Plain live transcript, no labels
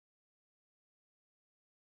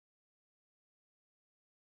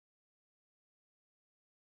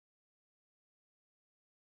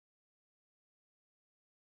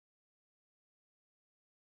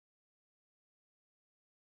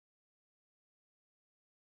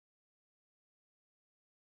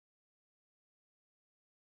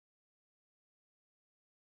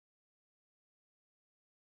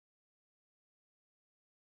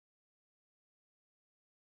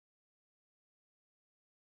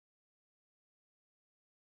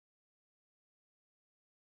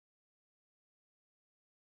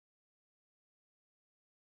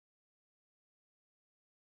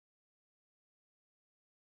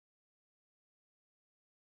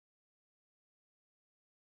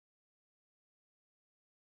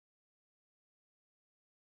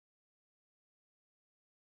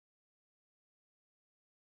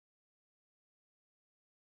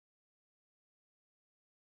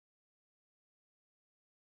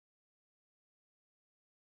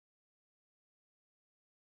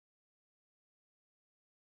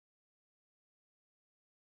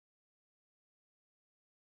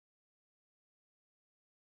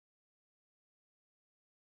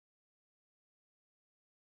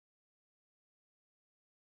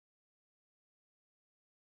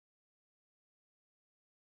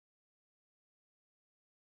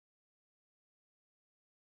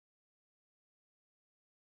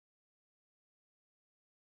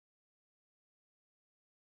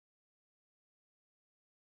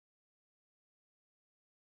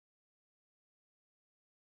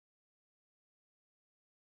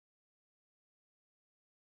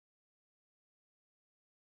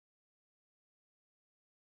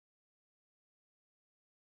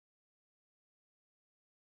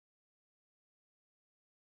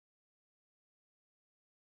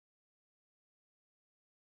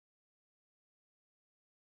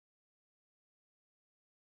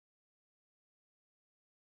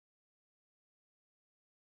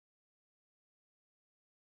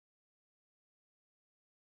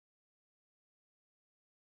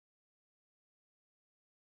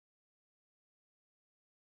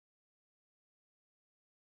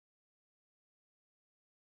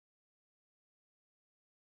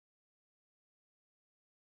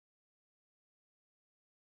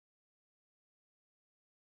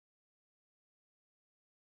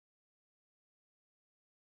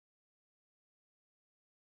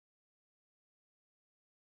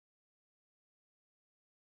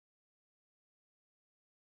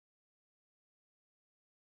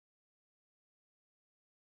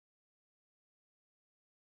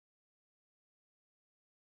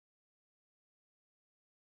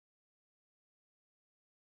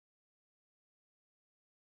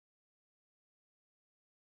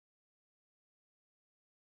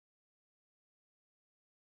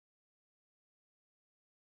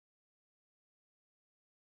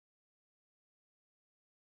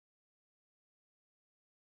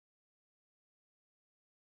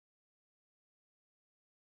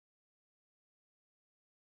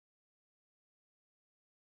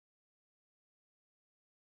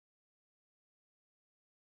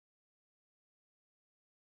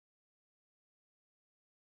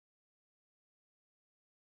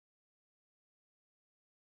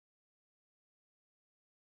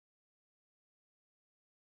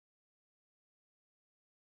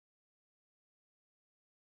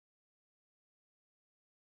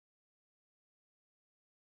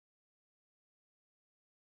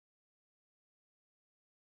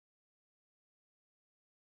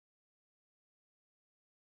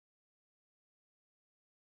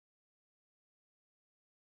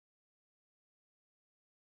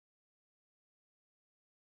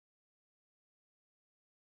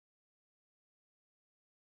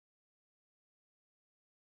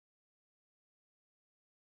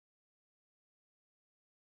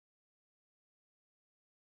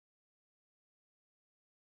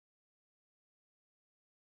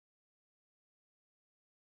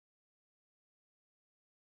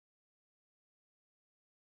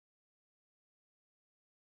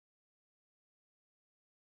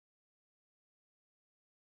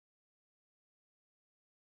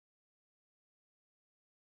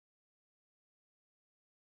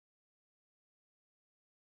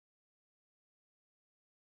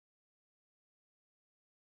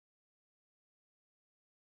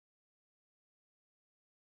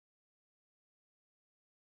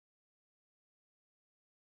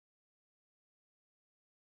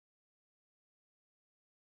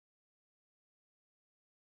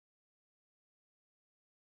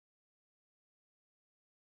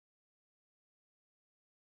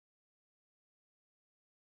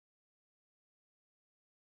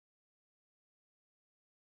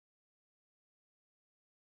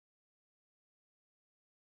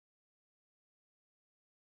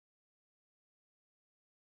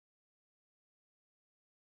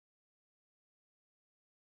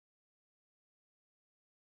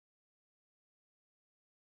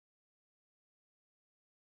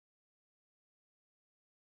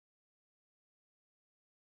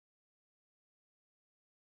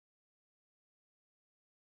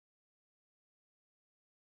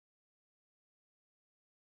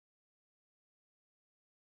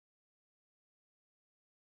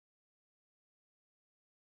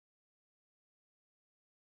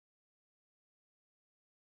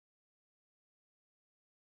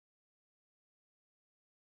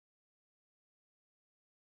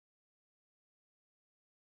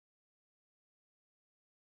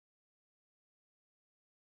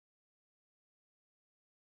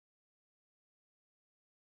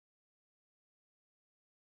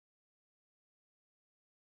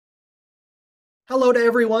Hello to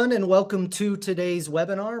everyone and welcome to today's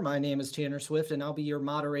webinar. My name is Tanner Swift and I'll be your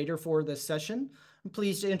moderator for this session. I'm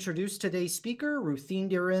pleased to introduce today's speaker,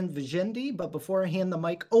 Ruthindiran Vijendi, but before I hand the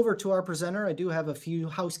mic over to our presenter, I do have a few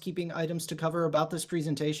housekeeping items to cover about this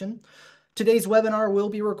presentation. Today's webinar will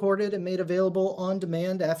be recorded and made available on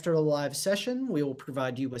demand after the live session. We will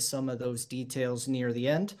provide you with some of those details near the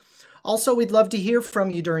end. Also, we'd love to hear from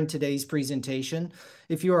you during today's presentation.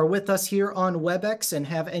 If you are with us here on WebEx and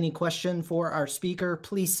have any question for our speaker,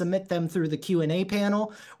 please submit them through the Q&A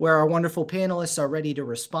panel where our wonderful panelists are ready to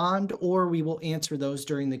respond, or we will answer those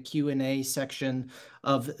during the Q&A section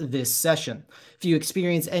of this session. If you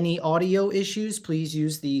experience any audio issues, please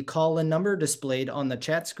use the call-in number displayed on the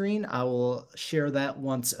chat screen. I will share that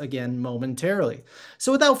once again momentarily.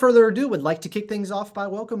 So without further ado, would like to kick things off by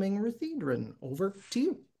welcoming Ruthendran. Over to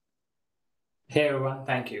you. Hey everyone,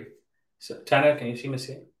 thank you. So Tanner, can you see me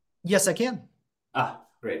here? Yes, I can.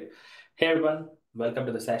 Great. Hey everyone, welcome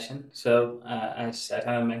to the session. So as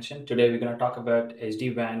Tanner mentioned, today we're going to talk about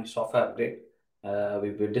SD-WAN software upgrade.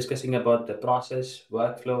 We've been discussing about the process,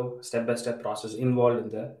 workflow, step-by-step process involved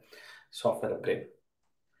in the software upgrade.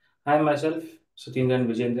 I myself, Sutindran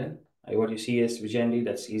Vijendran. What you see is Vijendi.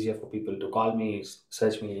 That's easier for people to call me,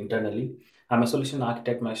 search me internally. I'm a solution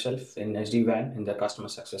architect myself in SD-WAN in the customer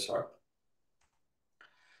success org.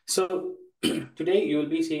 So today you will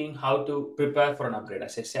be seeing how to prepare for an upgrade,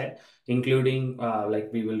 as I said, including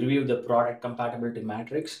we will review the product compatibility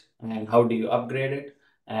matrix and how do you upgrade it,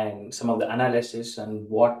 and some of the analysis and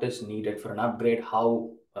what is needed for an upgrade,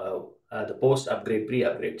 how the post-upgrade,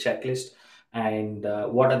 pre-upgrade checklist, and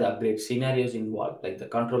what are the upgrade scenarios involved, like the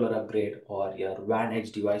controller upgrade or your WAN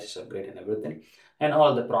edge devices upgrade and everything, and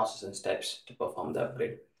all the process and steps to perform the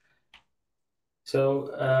upgrade.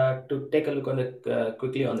 So to take a look on the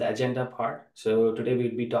quickly on the agenda part. So today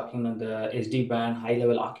we'll be talking on the SD-WAN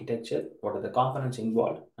high-level architecture. What are the components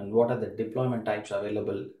involved and what are the deployment types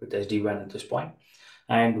available with SD-WAN at this point,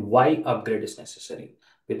 and why upgrade is necessary.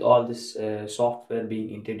 With all this software being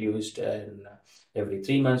introduced every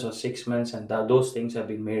 3 months or 6 months, and those things have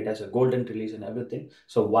been made as a golden release and everything.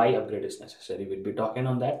 So why upgrade is necessary? We'll be talking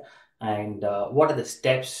on that. And what are the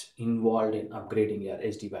steps involved in upgrading your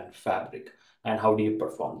SD-WAN fabric, and how do you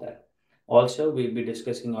perform that? Also, we'll be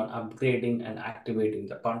discussing on upgrading and activating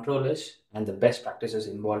the controllers and the best practices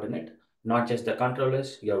involved in it. Not just the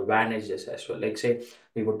controllers, your WAN edges as well. Like say,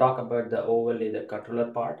 we would talk about the overlay, the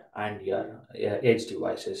controller part, and your edge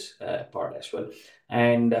devices part as well.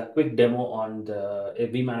 And a quick demo on the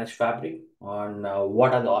vManage fabric, on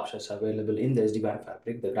what are the options available in the SD-WAN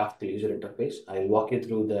fabric, the graphical user interface. I'll walk you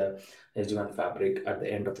through the SD-WAN fabric at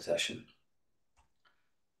the end of the session.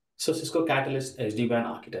 So Cisco Catalyst SD-WAN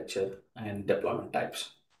architecture and deployment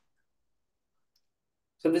types.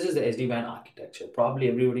 So this is the SD-WAN architecture. Probably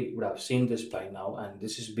everybody would have seen this by now, and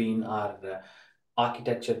this has been our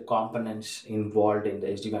architecture components involved in the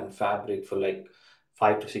SD-WAN fabric for like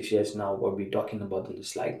 5 to 6 years now, what we're talking about in this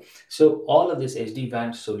slide. So all of this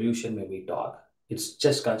SD-WAN solution, when we talk, it's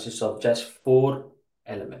just consists of just 4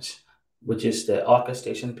 elements, which is the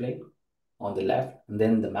orchestration plane on the left, and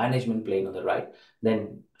then the management plane on the right.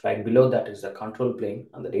 Then right below that is the control plane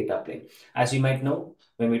and the data plane. As you might know,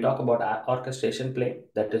 when we talk about our orchestration plane,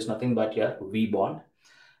 that is nothing but your vBond.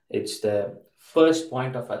 It's the first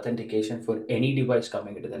point of authentication for any device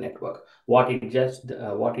coming into the network. What it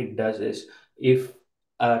does is, if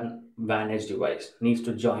a WAN edge device needs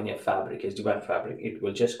to join a fabric, SD-WAN fabric, it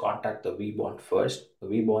will just contact the vBond first. The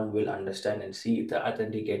vBond will understand and see if the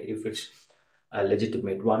authenticate, if it's a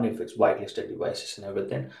legitimate one, if it's whitelisted devices and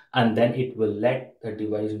everything, and then it will let the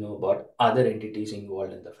device know about other entities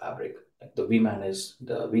involved in the fabric, like the vManage,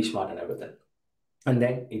 the vSmart and everything, and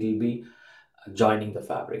then it will be joining the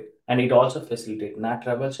fabric. And it also facilitates NAT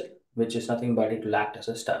traversal, which is nothing but it will act as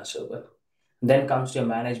a stun server. Then comes your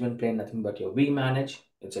management plane, nothing but your vManage.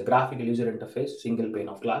 It's a graphical user interface, single pane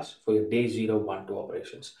of glass for your day 0, 1, 2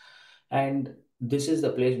 operations. And this is the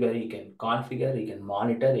place where you can configure, you can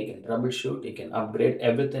monitor, you can troubleshoot, you can upgrade.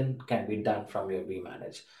 Everything can be done from your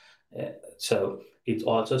vManage. So it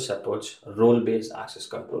also supports role-based access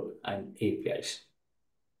control and APIs.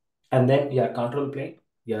 And then your control plane,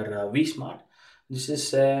 your vSmart. This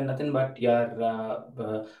is nothing but your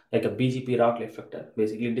like a BGP route reflector.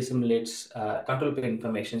 Basically disseminates control plane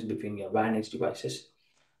information between your WAN edge devices.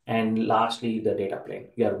 And lastly, the data plane,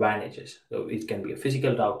 your WAN edges. So it can be a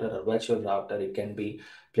physical router or virtual router. It can be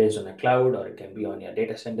placed on a cloud, or it can be on your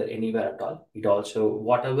data center, anywhere at all. It also,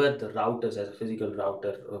 whatever the routers as a physical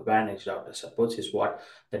router or WAN edge router supports, is what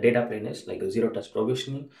the data plane is, like a zero-touch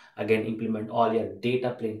provisioning. Again, implement all your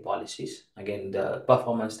data plane policies. Again, the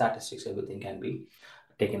performance statistics, everything can be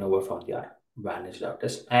taken over from there. managed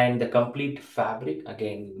routers. And the complete fabric,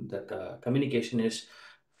 again, the communication is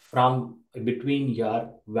from between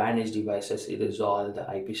your managed devices. It is all the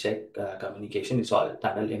IPsec communication. It's all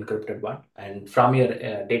tunnel encrypted one. And from your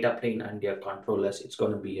data plane and your controllers, it's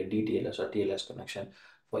going to be a DTLS or TLS connection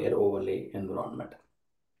for your overlay environment.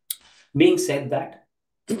 Being said that,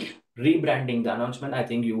 rebranding the announcement, I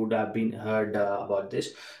think you would have been heard about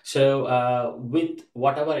this. So with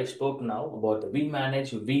whatever I spoke now about the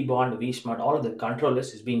vManage, vBond, vSmart, all of the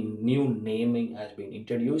controllers has been new naming has been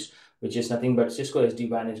introduced, which is nothing but Cisco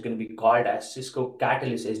SD-WAN is going to be called as Cisco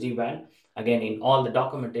Catalyst SD-WAN. Again, in all the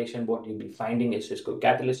documentation, what you'll be finding is Cisco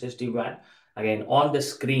Catalyst SD-WAN. Again, on the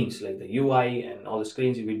screens, like the UI and all the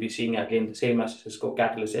screens, you will be seeing again the same as Cisco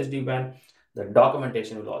Catalyst SD-WAN. The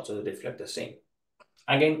documentation will also reflect the same.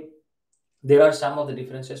 Again, there are some of the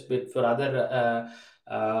differences for other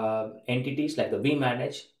entities like the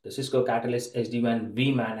vManage, the Cisco Catalyst SD-WAN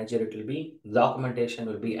vManager, it will be. The documentation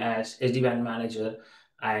will be as SD-WAN Manager,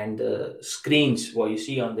 and the screens, what you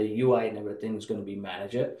see on the UI and everything is going to be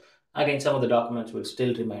Manager. Again, some of the documents will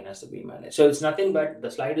still remain as the vManage. So it's nothing but the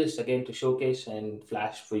slide is again to showcase and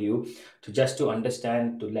flash for you to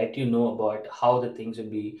understand, to let you know about how the things will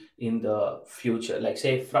be in the future. Like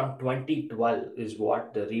say from 2012 is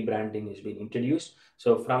what the rebranding is being introduced.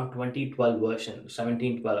 So from 2012 version,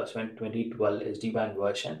 1712 or 2012 SD-WAN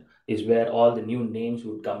version is where all the new names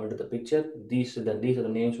would come into the picture. These are the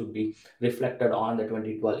names would be reflected on the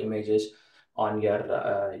 2012 images on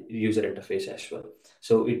your user interface as well.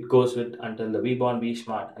 So it goes with until the vBond,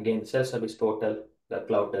 vSmart, again, the self-service portal, the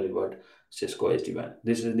cloud delivered Cisco SD-WAN.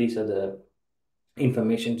 These are the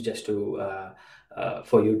information just to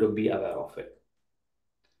for you to be aware of it.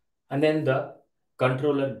 And then the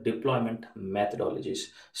controller deployment methodologies.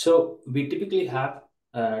 So we typically have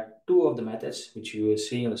two of the methods which you will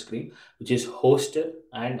see on the screen, which is hosted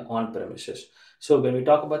and on-premises. So when we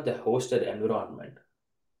talk about the hosted environment,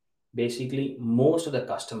 basically most of the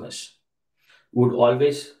customers would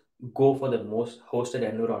always go for the most hosted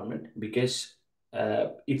environment because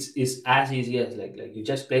it's as easy as like you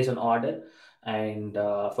just place an order and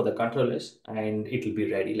for the controllers and it will be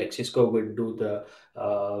ready. Like Cisco will do the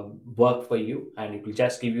work for you and it will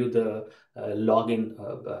just give you the login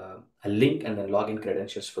a link and then login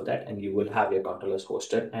credentials for that, and you will have your controllers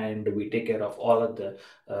hosted, and we take care of all of the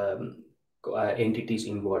entities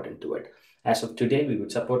involved into it. As of today, we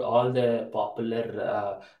would support all the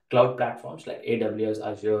popular cloud platforms like AWS,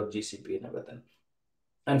 Azure, GCP, and everything.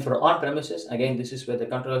 And for on-premises, again, this is where the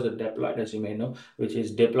controllers are deployed, as you may know, which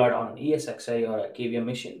is deployed on an ESXi or a KVM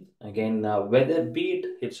machine. Again, whether be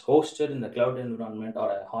it's hosted in the cloud environment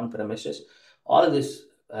or on-premises, all of this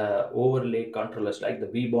overlay controllers like the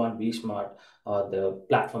vBond, vSmart, or the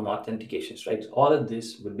platform authentications, right? All of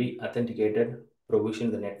this will be authenticated,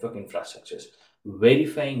 provision the network infrastructures,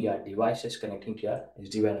 verifying your devices connecting to your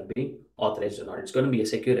SD-WAN are being authorized or not. It's going to be a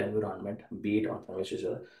secure environment, be it on-premises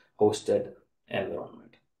or hosted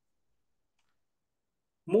environment.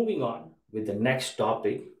 Moving on with the next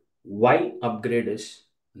topic, why upgrade is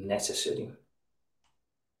necessary.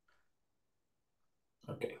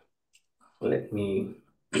 Okay, let me,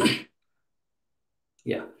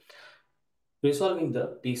 yeah, resolving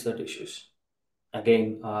the PCERT issues.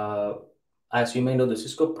 Again, as you may know, the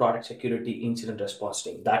Cisco Product Security Incident Response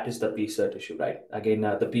Team, that is the PCERT issue, right? Again,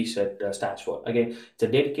 the PCERT stands for, again, it's a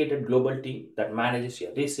dedicated global team that manages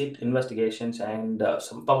your receipt investigations and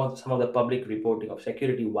some of the public reporting of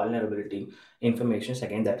security vulnerability informations,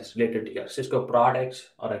 again, that is related to your Cisco products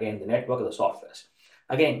or again, the network or the softwares.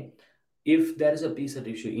 Again, if there is a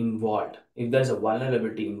PCERT issue involved, if there is a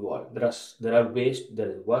vulnerability involved, there are ways, there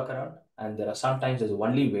is workaround, and there are sometimes there's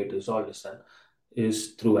only way to resolve this is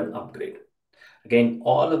through an upgrade. Again,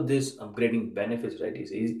 all of this upgrading benefits, right,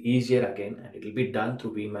 is easier again, and it will be done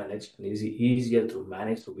through vManage, and is easier to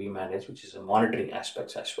manage through vManage, which is a monitoring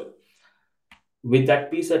aspects as well. With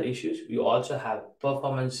that PCERT issues, we also have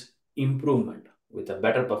performance improvement with a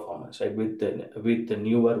better performance, right, with the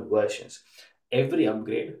newer versions. Every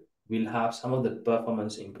upgrade will have some of the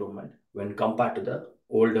performance improvement when compared to the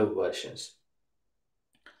older versions.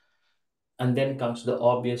 And then comes the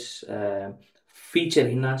obvious feature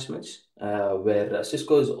enhancements, where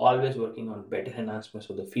Cisco is always working on better enhancements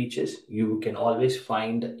of the features. You can always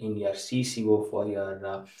find in your CCO for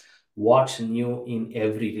your what's new in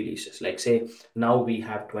every releases. Like say now we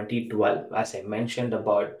have 2012, as I mentioned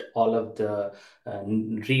about all of the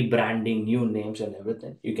rebranding, new names and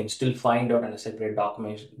everything. You can still find out in a separate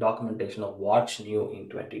documentation of what's new in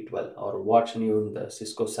 2012 or what's new in the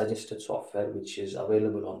Cisco suggested software, which is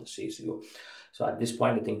available on the CCO. So at this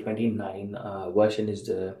point, I think 29 version is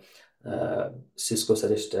the Cisco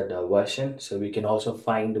suggested version. So we can also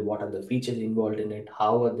find what are the features involved in it,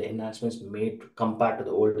 how are the enhancements made compared to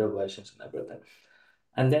the older versions and everything.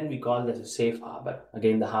 And then we call this a safe harbor,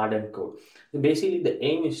 again the hardened code. So basically the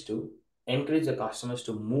aim is to encourage the customers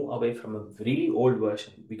to move away from a really old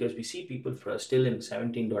version, because we see people for still in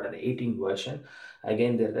 17.18 version.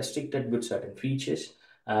 Again, they're restricted with certain features,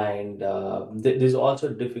 and this is also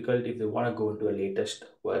difficult if they want to go into a latest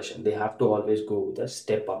version. They have to always go with a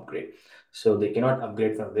step upgrade, so they cannot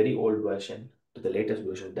upgrade from very old version to the latest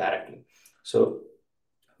version directly. So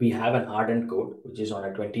we have an hardened code which is on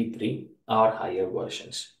a 23 or higher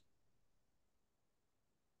versions.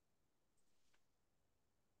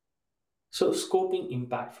 So scoping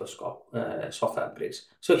impact for software upgrades.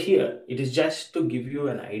 So here it is just to give you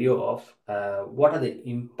an idea of what are the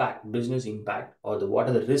impact, business impact, or what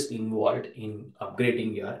are the risks involved in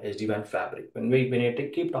upgrading your SD-WAN fabric. When I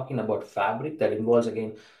keep talking about fabric, that involves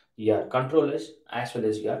again your controllers as well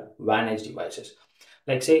as your WAN edge devices.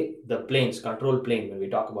 Like say the planes, control plane, when we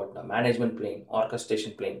talk about the management plane,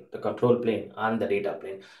 orchestration plane, the control plane, and the data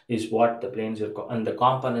plane is what the planes are and the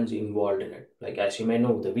components involved in it. Like as you may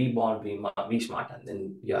know, the vBond, vSmart, and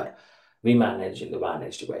then your vManage in the WAN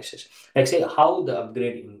edge devices. Like say how the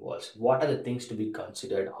upgrade involves, what are the things to be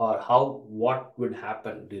considered, or what would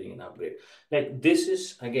happen during an upgrade. Like this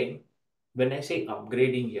is again, when I say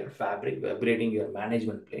upgrading your fabric, upgrading your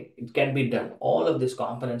management plane, it can be done. All of these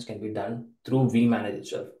components can be done through vManage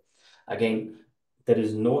itself. Again, there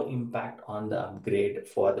is no impact on the upgrade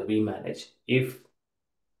for the vManage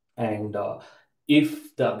and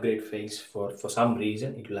if the upgrade fails for some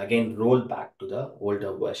reason, it will again roll back to the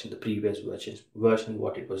older version, the previous version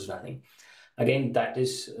what it was running. Again, that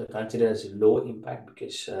is considered as low impact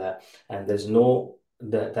because and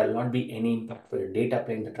there will not be any impact for the data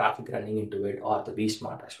plane, the traffic running into it, or the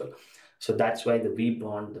vSmart as well. So that's why the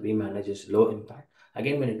vBond, the vManage is low impact.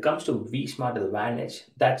 Again, when it comes to vSmart or the Vantage,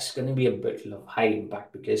 that's going to be a bit of high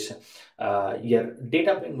impact because your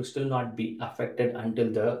data plane will still not be affected until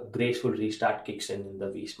the graceful restart kicks in the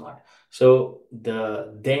vSmart. So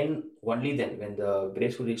only then when the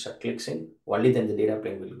graceful restart clicks in, only then the data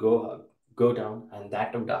plane will go down, and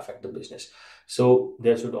that would affect the business. So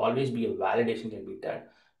there should always be a validation can be done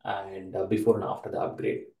and before and after the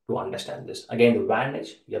upgrade to understand this. Again, the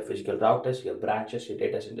Vantage, your physical routers, your branches, your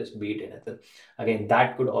data centers, be it anything. Again,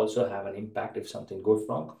 that could also have an impact if something goes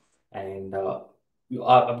wrong. And you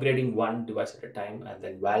are upgrading one device at a time and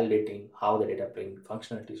then validating how the data plane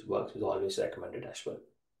functionalities works is always recommended as well.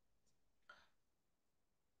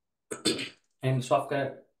 And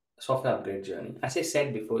software upgrade journey. As I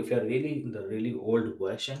said before, if you're really in the really old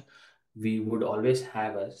version, we would always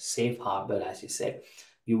have a safe harbor, as you said.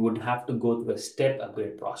 You would have to go through a step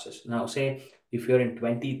upgrade process. Now, say if you're in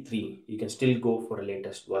 23, you can still go for a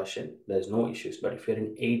latest version. There's no issues. But if you're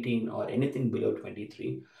in 18 or anything below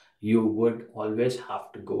 23, you would always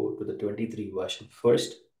have to go to the 23 version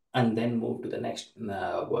first and then move to the next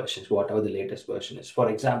versions, whatever the latest version is. For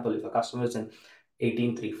example, if a customer is in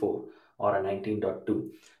 18.34 or a 19.2,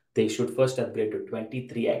 they should first upgrade to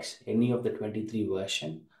 23x, any of the 23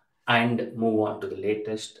 version, and move on to the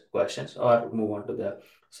latest versions or move on to the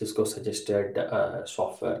Cisco suggested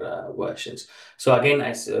software versions. So again,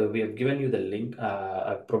 as we have given you the link,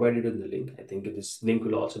 I've provided you the link. I think this link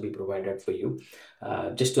will also be provided for you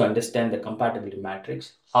just to understand the compatibility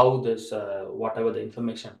matrix, how this, whatever the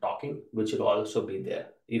information I'm talking, which will also be there.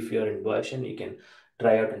 If you're in version, you can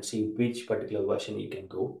try out and see which particular version you can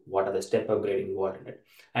go, what are the step upgrade involved in it.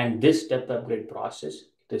 And this step upgrade process,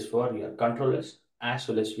 it is for your controllers as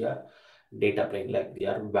well as your data plane, like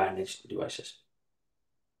your managed devices.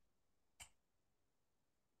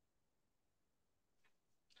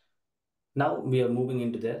 Now we are moving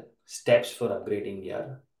into the steps for upgrading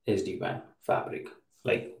your SD-WAN fabric.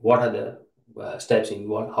 Like what are the steps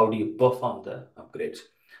involved? How do you perform the upgrades?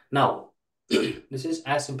 Now, this is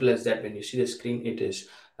as simple as that. When you see the screen, it is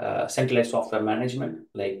centralized software management.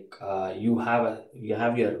 Like you have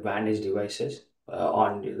your WAN edge devices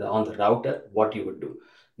on the router. What you would do?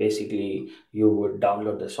 Basically, you would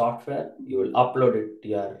download the software. You will upload it to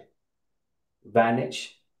your WAN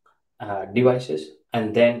edge devices,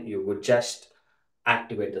 and then you would just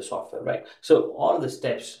activate the software, right? So all the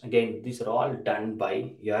steps, again, these are all done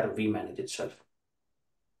by your vManage itself.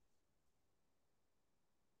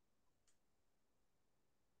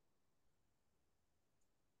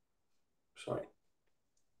 Sorry.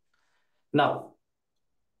 Now,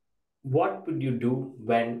 what would you do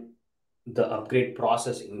when the upgrade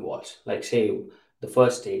process involves, like say the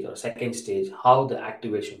first stage or second stage, how the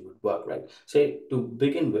activation would work, right? Say to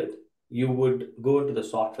begin with, you would go into the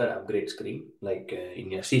software upgrade screen, like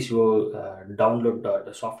in your CCO, download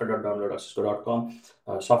the software.download.cisco.com,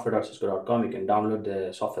 software.cisco.com. You can download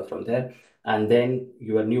the software from there, and then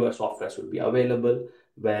your newer softwares would be available,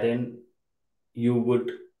 wherein you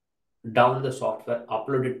would download the software,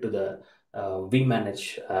 upload it to the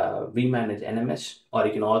vManage NMS, or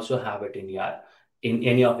you can also have it in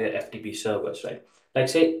any of your FTP servers, right? Like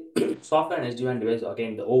say software and SD-WAN device,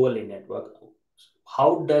 again the overlay network.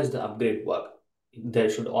 How does the upgrade work? There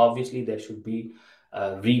should be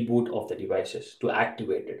a reboot of the devices to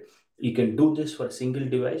activate it. You can do this for a single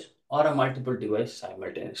device or a multiple device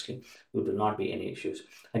simultaneously. There will not be any issues.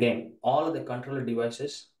 Again, all of the controller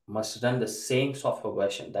devices must run the same software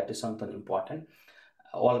version. That is something important.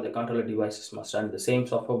 All of the controller devices must run the same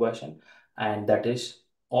software version, and that is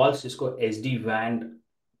all Cisco SD-WAN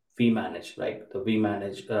vManage, right? The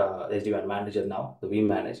vManage SD-WAN manager now, the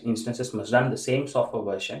vManage instances must run the same software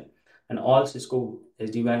version, and all Cisco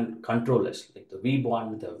SD-WAN controllers, like the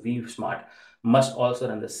vBond, the vSmart, must also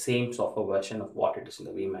run the same software version of what it is in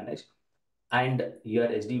the vManage. And your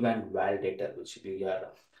SD-WAN validator, which will be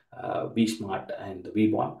your vSmart and the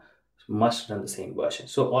vBond, must run the same version.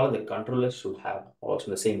 So all of the controllers should have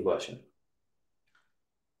also the same version.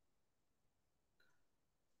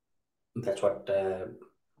 That's what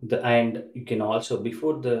and you can also,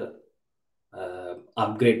 before the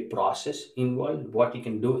upgrade process involved, what you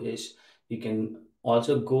can do is you can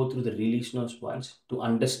also go through the release notes once to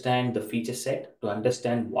understand the feature set, to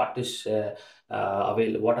understand what is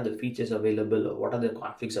available, what are the features available, or what are the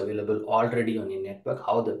configs available already on your network,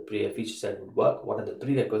 how the feature set would work, what are the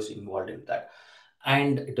prerequisites involved in that.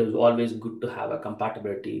 And it is always good to have a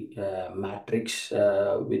compatibility matrix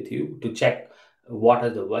with you to check what are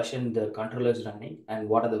the version the controller is running and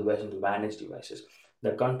what are the versions managed devices.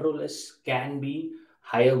 The controllers can be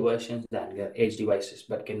higher versions than your edge devices,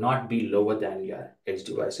 but cannot be lower than your edge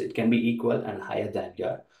device. It can be equal and higher than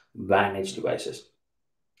your WAN edge devices.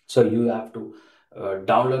 So you have to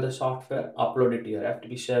download the software, upload it to your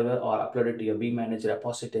FTP server, or upload it to your vManage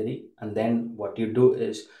repository. And then what you do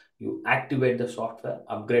is you activate the software,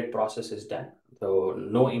 upgrade process is done. So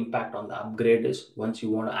no impact on the upgrade is once you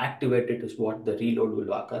want to activate it is what the reload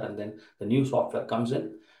will occur, and then the new software comes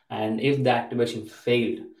in. And if the activation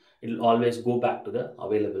failed, it will always go back to the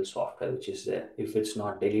available software which is there. If it's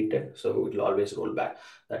not deleted, so it will always roll back.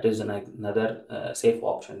 That is another safe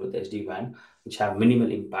option with SD-WAN, which have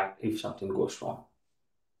minimal impact if something goes wrong.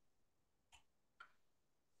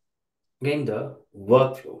 Again, the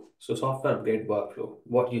workflow. So software upgrade workflow,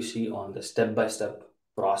 what you see on the step-by-step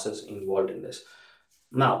process involved in this.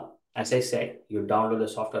 Now, as I said, you download the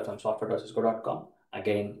software from software.cisco.com.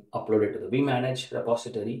 Again, upload it to the vManage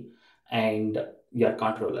repository and your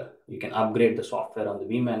controller. You can upgrade the software on the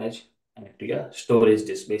vManage and to your storage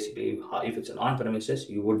disk. Basically, if it's an on-premises,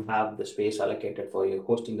 you would have the space allocated for your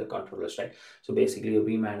hosting the controllers, right? So basically, your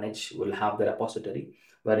vManage will have the repository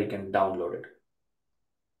where you can download it.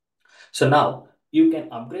 So now you can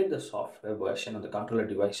upgrade the software version of the controller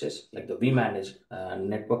devices like the vManage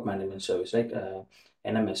network management service, like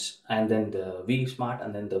NMS, and then the vSmart,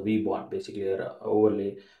 and then the vBond, basically your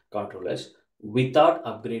overlay controllers, without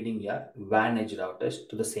upgrading your WAN edge routers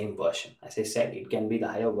to the same version. As I said, it can be the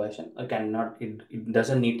higher version or cannot, it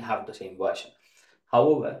doesn't need to have the same version.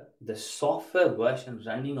 However, the software version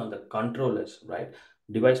running on the controllers, right,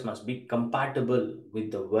 device must be compatible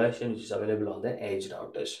with the version which is available on the edge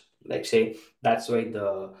routers. Like say, that's why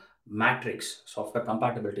the matrix, software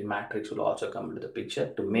compatibility matrix will also come into the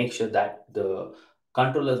picture to make sure that the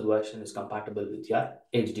controller's version is compatible with your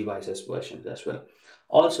edge devices versions as well.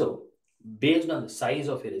 Also, based on the size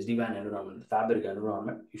of your SD-WAN environment, the fabric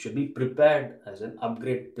environment, you should be prepared as an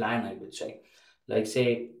upgrade plan, I would say. Like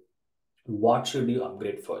say, what should you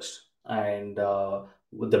upgrade first, and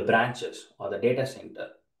with the branches or the data center,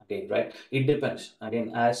 again, right, it depends.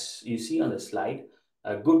 Again, as you see on the slide,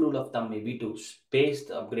 a good rule of thumb may be to space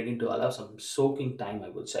the upgrading to allow some soaking time, I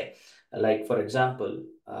would say. Like for example,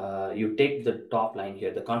 you take the top line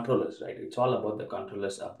here, the controllers, right? It's all about the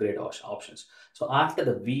controllers upgrade options. So after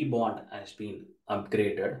the vBond has been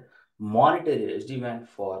upgraded, monitor your SD-WAN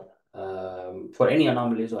for any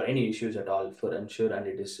anomalies or any issues at all, for ensure and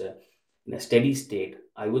it is in a steady state.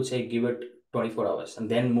 I would say give it 24 hours and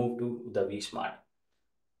then move to the vSmart.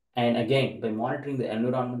 And again, by monitoring the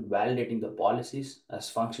environment, validating the policies as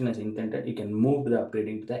function as intended, you can move the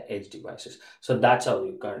upgrading to the edge devices. So that's how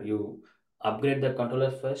you upgrade the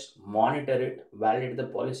controller first, monitor it, validate the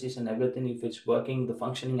policies and everything if it's working, the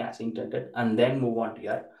functioning as intended, and then move on to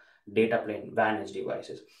your data plane WAN edge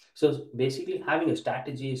devices. So basically, having a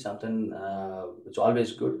strategy is something which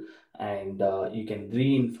always good, and you can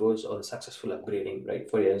reinforce or successful upgrading, right,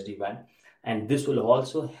 for your SD-WAN, and this will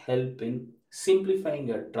also help in simplifying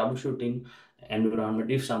your troubleshooting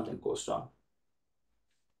environment if something goes wrong.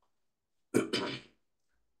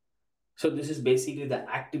 So this is basically the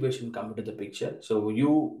activation come into the picture. So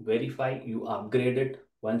you verify, you upgrade it.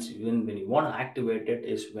 Once when you want to activate it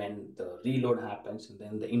is when the reload happens, and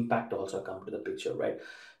then the impact also come to the picture, right?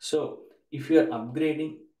 So if you are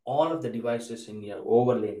upgrading all of the devices in your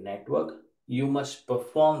overlay network, you must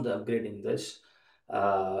perform the upgrade in this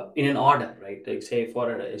in an order, right? Like say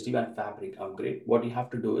for a SD-WAN fabric upgrade, what you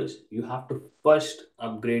have to do is you have to first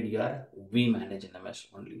upgrade your vManage NMS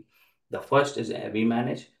only. The first is a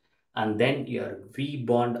vManage, and then your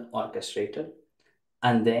vBond orchestrator,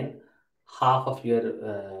 and then half of your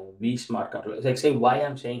vSmart controller. Like say why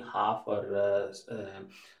I'm saying half or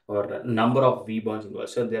number of vBonds involved.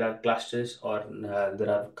 So there are clusters or there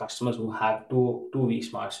are customers who have two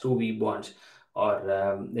vSmarts, two vBonds,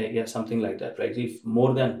 or yeah, something like that, right? If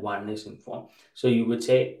more than one is informed, so you would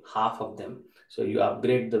say half of them. So you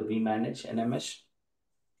upgrade the vManage NMS,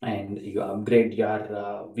 and you upgrade your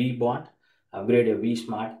vBond, upgrade your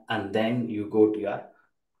vSmart, and then you go to your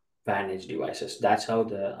managed devices. That's how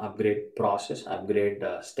the upgrade process, upgrade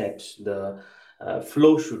steps, the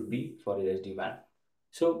flow should be for your SD-WAN.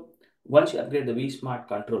 So once you upgrade the vSmart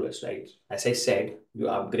controllers, right, as I said, you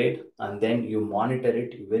upgrade and then you monitor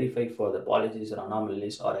it, you verify for the policies or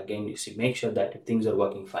anomalies, or again, you see, make sure that things are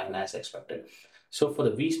working fine as expected. So for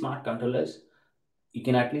the vSmart controllers, you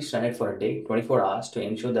can at least run it for a day, 24 hours, to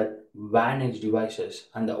ensure that WAN edge devices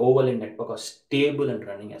and the overlay network are stable and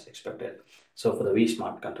running as expected. So for the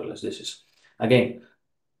vSmart controllers, this is again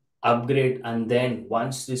upgrade, and then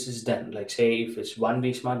once this is done, like say if it's one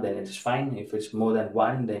vSmart, then it's fine. If it's more than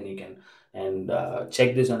one, then you can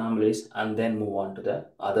check these anomalies and then move on to the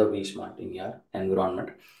other vSmart in your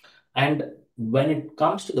environment. And when it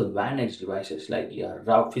comes to the WAN edge devices, like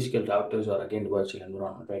your physical routers or again virtual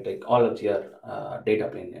environment, right? Like all of your data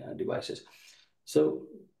plane devices. So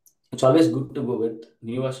it's always good to go with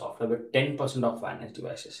newer software with 10% of WAN edge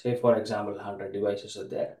devices. Say for example, 100 devices are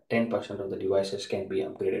there, 10% of the devices can be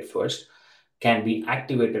upgraded first, can be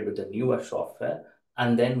activated with the newer software,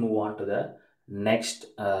 and then move on to the next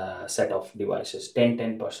set of devices.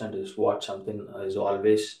 10% is what something is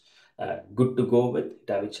always good to go with,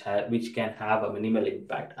 which can have a minimal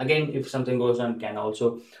impact. Again, if something goes on, can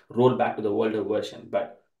also roll back to the older version,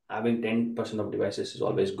 but having 10% of devices is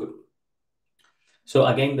always good. So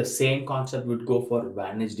again, the same concept would go for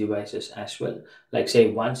WAN edge devices as well. Like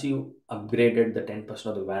say, once you upgraded the 10%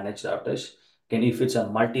 of the WAN edge routers, if it's a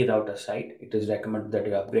multi-router site, it is recommended that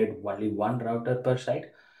you upgrade only one router per site.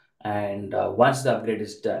 And once the upgrade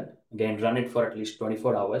is done, again, run it for at least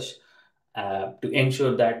 24 hours to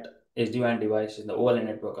ensure that SD-WAN devices in the OLN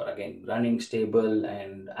network are again running stable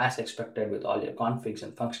and as expected with all your configs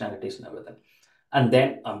and functionalities and everything. And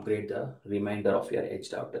then upgrade the remainder of your edge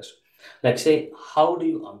routers. Like say, how do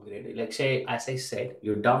you upgrade it? Like say, as I said,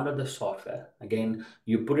 you download the software. Again,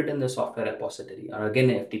 you put it in the software repository or again,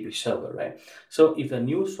 an FTP server, right? So if a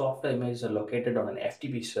new software images are located on an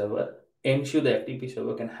FTP server, ensure the FTP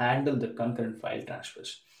server can handle the concurrent file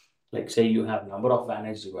transfers. Like say you have number of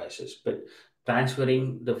managed devices, but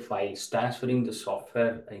transferring the files, transferring the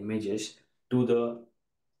software images to the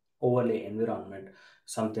overlay environment,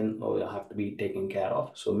 something will have to be taken care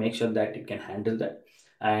of. So make sure that it can handle that.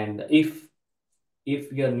 And if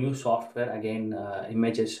your new software again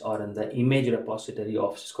images are in the image repository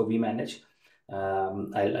of Cisco vManage,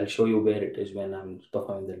 I'll show you where it is when I'm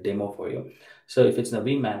performing the demo for you. So if it's in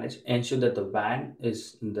the vManage, ensure that the WAN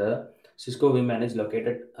is in the Cisco vManage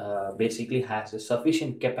located basically has a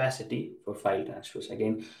sufficient capacity for file transfers.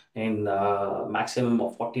 Again, in maximum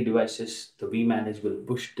of 40 devices, the vManage will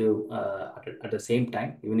push to at the same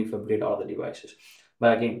time, even if you upgrade all the devices.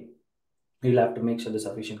 But again, you'll have to make sure there's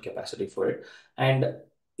sufficient capacity for it. And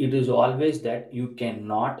it is always that you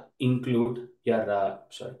cannot include your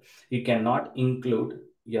you cannot include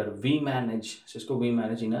your vManage, Cisco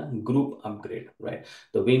vManage in a group upgrade, right?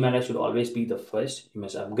 The vManage should always be the first. You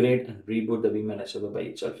must upgrade and reboot the vManage server by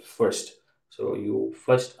itself first. So you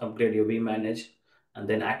first upgrade your vManage and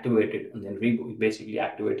then activate it and then reboot. Basically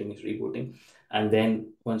activating is rebooting. And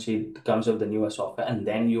then once it comes up the newer software, and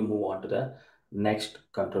then you move on to the next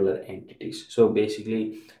controller entities. So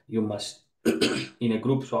basically you must in a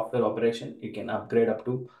group software operation, you can upgrade up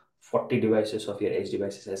to 40 devices of your edge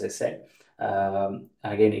devices, as I said.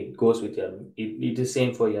 Again, it goes with your it is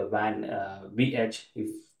same for your WAN v edge.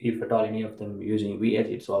 if at all any of them using VH,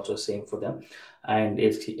 it's also same for them. And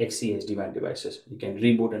XC SD-WAN devices, you can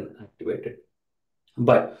reboot and activate it.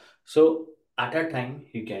 But so at a time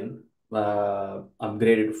you can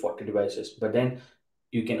upgrade it to 40 devices, but then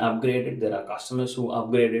you can upgrade it. There are customers who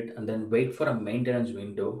upgrade it and then wait for a maintenance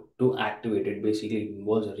window to activate it. Basically, it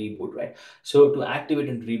involves a reboot, right? So to activate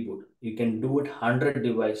and reboot, you can do it 100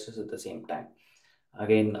 devices at the same time.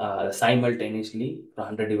 Again, simultaneously for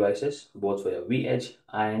 100 devices, both for your VH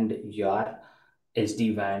and your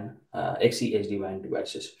SD-WAN, XC SD-WAN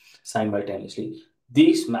devices simultaneously.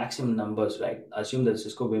 These maximum numbers, right? Assume that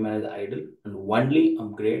Cisco vMAN is idle and only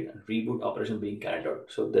upgrade and reboot operation being carried out.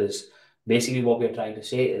 So there's basically what we're trying to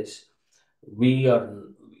say is we are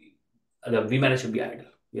the vMAN should be idle.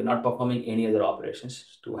 We're not performing any other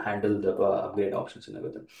operations to handle the upgrade options and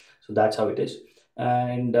everything. So that's how it is.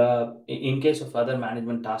 And in case of other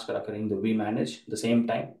management tasks are occurring, the vManage the same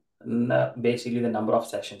time. Basically, the number of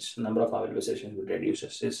sessions, number of available sessions would reduce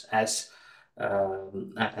as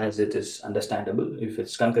it is understandable. If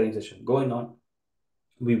it's concurrent session going on,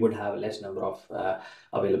 we would have less number of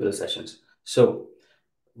available sessions. So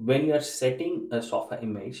when you are setting a software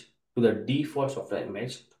image to the default software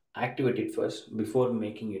image, activate it first before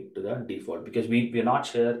making it to the default, because we're not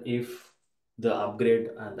sure if the upgrade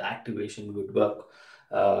and the activation would work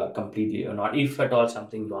completely or not, if at all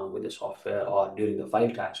something wrong with the software or during the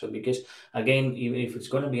file transfer. Because again, even if it's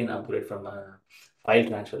going to be an upgrade from a file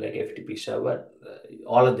transfer like FTP server,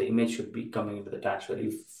 all of the image should be coming into the transfer.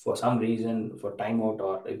 If for some reason, for timeout,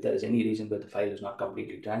 or if there is any reason where the file is not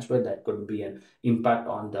completely transferred, that could be an impact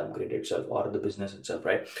on the upgrade itself or the business itself,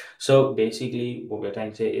 right? So basically, what we're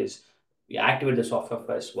trying to say is we activate the software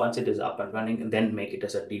first. Once it is up and running, and then make it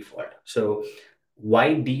as a default. So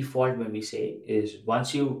why default when we say is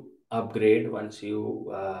once you upgrade, once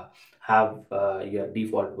you have your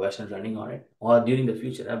default version running on it, or during the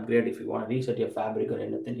future upgrade, if you want to reset your fabric or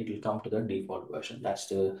anything, it will come to the default version. That's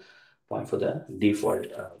the point for the default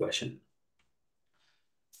version.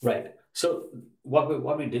 Right. So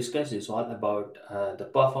what we discussed is all about the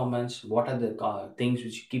performance. What are the things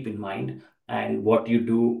which you keep in mind, and what you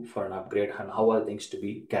do for an upgrade, and how are things to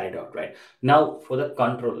be carried out. Right now, for the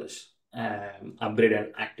controllers, upgrade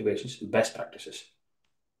and activations, best practices.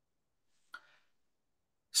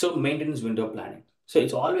 So maintenance window planning. So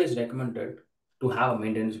it's always recommended to have a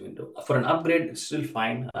maintenance window. For an upgrade, it's still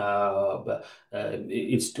fine. But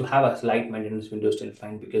it's to have a slight maintenance window still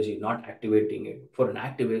fine, because you're not activating it. For an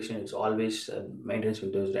activation, it's always maintenance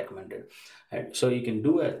window is recommended. And so you can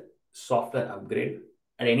do a software upgrade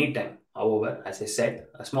at any time. However, as I said,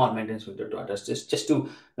 a small maintenance window to adjust this, just to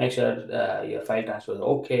make sure your file transfer is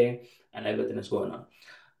okay and everything is going on.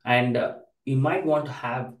 And you might want to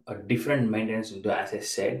have a different maintenance window, as I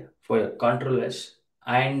said, for your controllers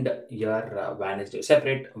and your managed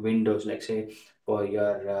separate windows. Like say for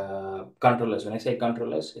your controllers, when I say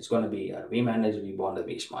controllers, it's going to be vManage, vBond, or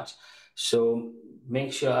vSmarts. So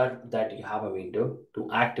make sure that you have a window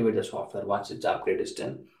to activate the software once its upgrade is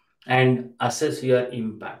done, and assess your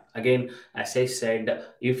impact. Again, as I said,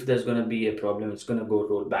 if there's going to be a problem, it's going to go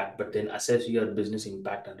roll back, but then assess your business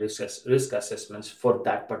impact and risk assessments for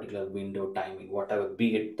that particular window timing, whatever,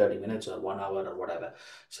 be it 30 minutes or 1 hour or whatever.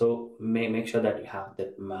 So make sure that you have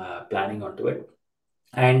that planning onto it.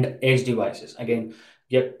 And edge devices, again,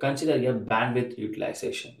 consider your bandwidth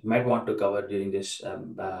utilization. You might want to cover during this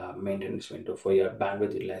maintenance window for your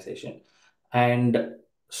bandwidth utilization. And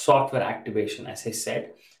software activation, as I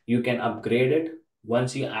said, you can upgrade it.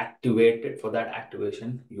 Once you activate it, for that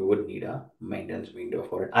activation, you would need a maintenance window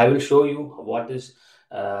for it. I will show you what is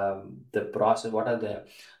the process, what are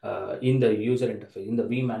the in the user interface, in the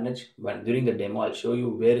vManage. When during the demo, I'll show you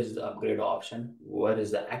where is the upgrade option, where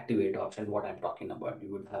is the activate option, what I'm talking about.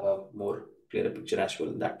 You would have a more clearer picture as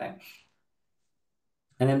well that time.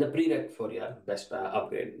 And then the prereq for your best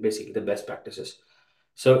upgrade, basically the best practices.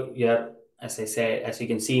 So yeah, as I say, as you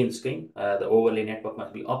can see in the screen, the overlay network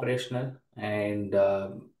must be operational, and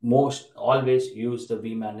most always use the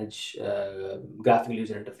vManage graphical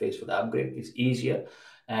user interface for the upgrade. It's easier,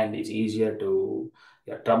 and it's easier to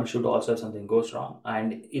troubleshoot also if something goes wrong,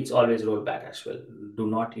 and it's always rolled back as well. Do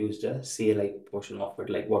not use the CLI portion of it,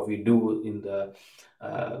 like what we do in the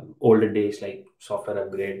older days, like software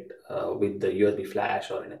upgrade with the USB flash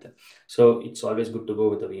or anything. So it's always good to go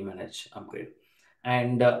with the vManage upgrade.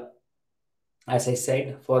 And as I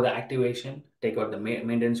said, for the activation, take out the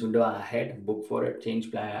maintenance window ahead, book for it,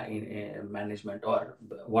 change plan in management, or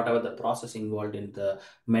whatever the process involved in the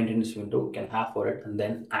maintenance window can have for it, and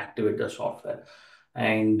then activate the software.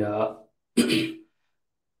 And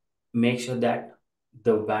make sure that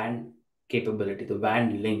the WAN capability, the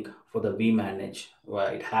WAN link for the vManage,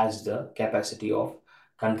 where it has the capacity of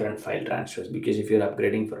concurrent file transfers. Because if you're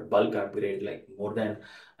upgrading for a bulk upgrade, like more than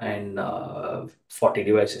 40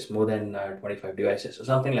 devices, more than 25 devices or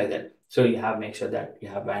something like that, so you have make sure that you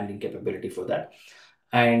have banding capability for that.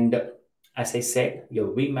 And as I said, your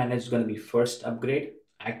vManage is going to be first upgrade,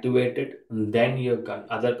 activated, and then your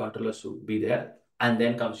other controllers will be there, and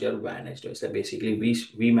then comes your vManage. So basically,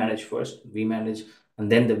 vManage first, vManage,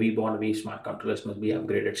 and then the vBond, vSmart controllers must be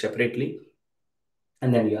upgraded separately,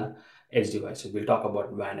 and then your edge devices. We'll talk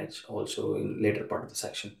about vManage also in later part of the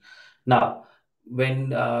section. Now, when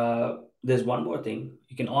there's one more thing,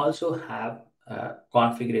 you can also have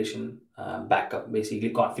configuration backup,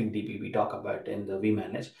 basically config DB we talk about in the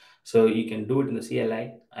vManage. So you can do it in the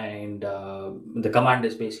CLI, and the command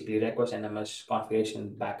is basically request NMS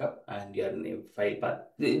configuration backup and your name file path,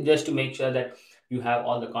 just to make sure that you have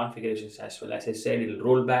all the configurations as well. As I said, it'll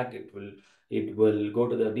roll back, it will go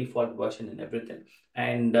to the default version and everything.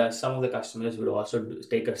 And some of the customers will also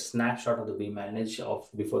take a snapshot of the vManage of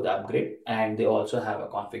before the upgrade, and they also have a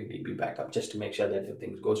config DB backup just to make sure that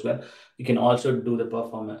everything goes well. You can also do the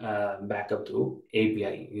backup through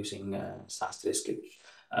API using Shastri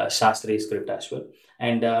script as well.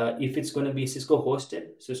 And if it's going to be Cisco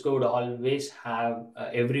hosted, Cisco would always have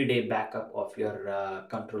everyday backup of your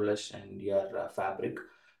controllers and your fabric.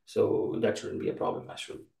 So that shouldn't be a problem as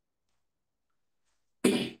well.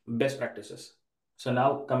 Best practices. So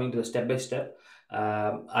now coming to the step by step,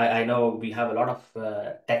 I know we have a lot of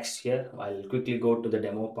text here. I'll quickly go to the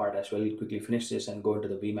demo part as well, quickly finish this and go into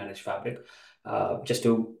the vManage fabric, just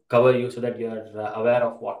to cover you so that you're aware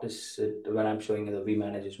of what is it when I'm showing you the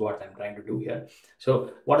vManage is what I'm trying to do here.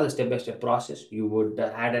 So what are the step-by-step process? You would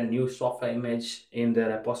add a new software image in the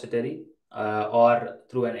repository, or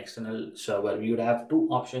through an external server. You would have two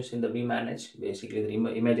options in the vManage, basically the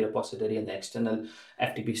image repository and the external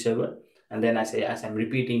FTP server. And then as I'm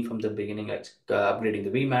repeating from the beginning, like upgrading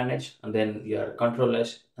the vManage, and then your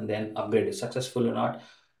controllers, and then upgrade is successful or not,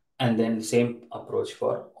 and then the same approach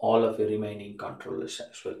for all of your remaining controllers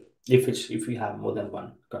as well, if you have more than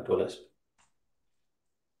one controllers.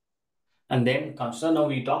 And then comes, so now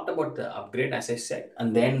we talked about the upgrade, as I said,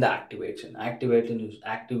 and then the activation.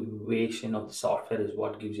 Activation of the software is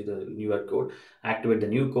what gives you the newer code. Activate the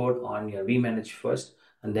new code on your vManage first,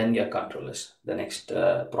 and then your controllers, the next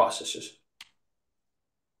processes.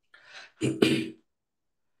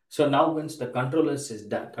 So now once the controllers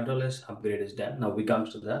upgrade is done, now we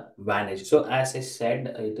comes to the vManage. So as I said,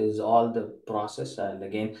 it is all the process, and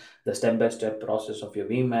again, the step-by-step process of your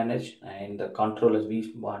vManage and the controllers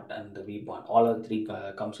vBond and the vBond, all of the three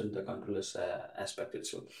comes into the controllers aspect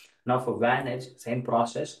itself. Now for vManage, same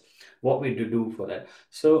process, what we do for that.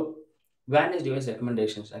 So vManage device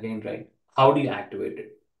recommendations, again, right? How do you activate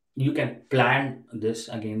it? You can plan this,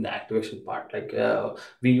 again, the activation part. Like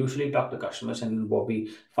we usually talk to customers, and what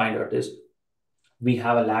we find out is we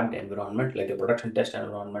have a lab environment, like a production test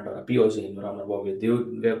environment or a POC environment,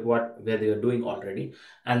 where they are doing already,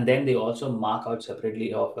 and then they also mark out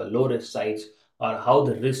separately of low risk sites or how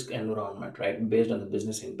the risk environment, right, based on the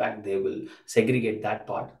business impact, they will segregate that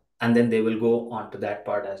part, and then they will go on to that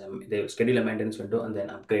part they will schedule a maintenance window and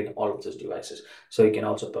then upgrade all of those devices. So you can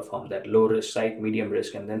also perform that low risk site, medium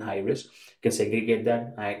risk, and then high risk. You can segregate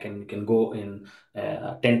that. I can go in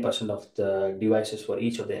 10% of the devices for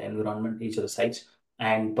each of the environment, each of the sites,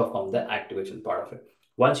 and perform the activation part of it.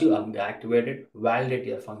 Once you activate it, validate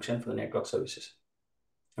your function for the network services,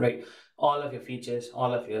 right? All of your features,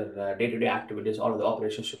 all of your day-to-day activities, all of the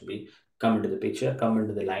operations should be come into the picture, come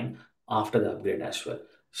into the line after the upgrade as well.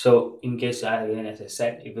 So in case, again, as I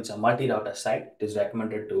said, if it's a multi-router site, it is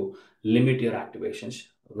recommended to limit your activations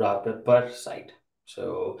router per site.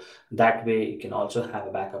 So that way you can also have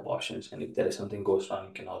a backup options, and if there is something goes wrong,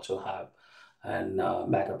 you can also have an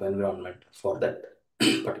backup environment for that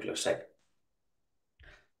particular site.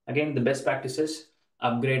 Again, the best practices,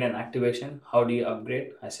 upgrade and activation. How do you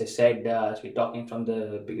upgrade? As I said, as we're talking from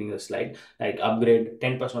the beginning of the slide, like upgrade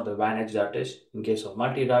 10% of the WAN edge routers. In case of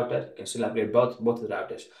multi-router, you can still upgrade both the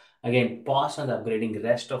routers. Again, pause on the upgrading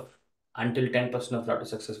rest of until 10% of routers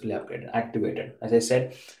successfully activated. As I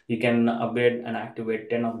said, you can upgrade and activate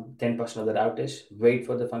 10% of the routers, wait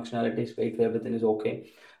for the functionalities, wait for everything is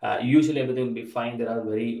okay. Usually everything will be fine. There are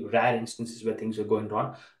very rare instances where things are going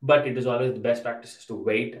wrong, but it is always the best practices to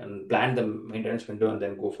wait and plan the maintenance window and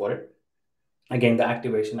then go for it. Again, the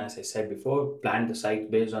activation, as I said before, plan the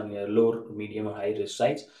site based on your low, medium, or high risk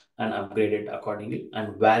sites and upgrade it accordingly,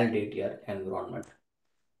 and validate your environment.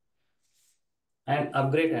 And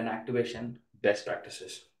upgrade and activation best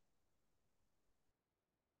practices.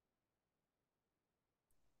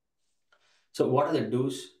 So what are the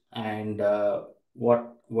do's and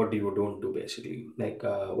what do you don't do basically, like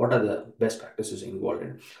what are the best practices involved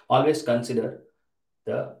in. Always consider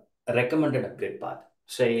the recommended upgrade path.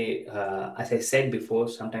 Say, as I said before,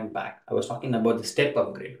 sometime back, I was talking about the step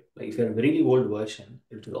upgrade. Like if you're a really old version,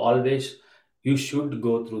 it will always, you should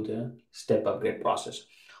go through the step upgrade process.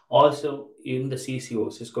 Also, in the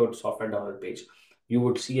CCO, Cisco software download page, you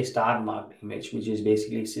would see a star marked image, which is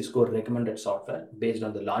basically Cisco recommended software based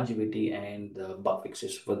on the longevity and the bug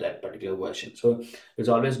fixes for that particular version. So it's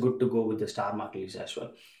always good to go with the star mark list as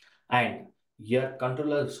well. And your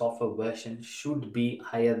controller software version should be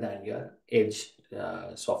higher than your edge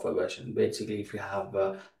software version. Basically, if you have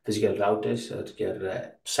physical routers,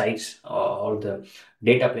 your sites, or the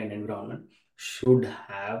data plane environment should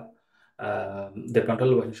have the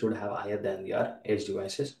controller version should have higher than your edge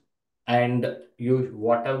devices. And you,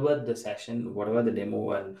 whatever the session, whatever the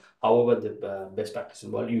demo, and however the best practice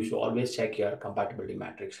involved, you should always check your compatibility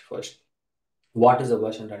matrix first. What is the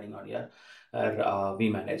version running on your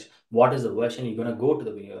vmanage? What is the version you're going to go to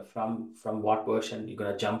the from what version you're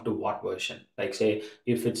going to jump to what version? Like say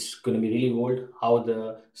if it's going to be really old, how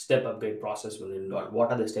the step upgrade process will involve,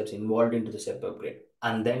 what are the steps involved into the step upgrade,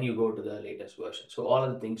 and then you go to the latest version. So all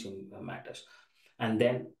of the things in matters. And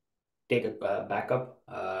then take a backup.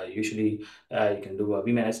 Usually you can do a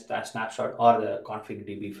vmanage snapshot or the config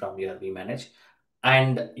db from your vmanage,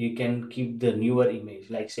 and you can keep the newer image.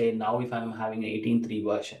 Like say now if I'm having an 18.3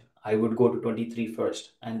 version, I would go to 23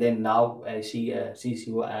 first, and then now I see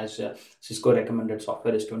CCO as Cisco recommended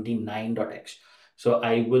software is 29.x. So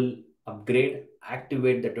I will upgrade,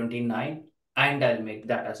 activate the 29, and I'll make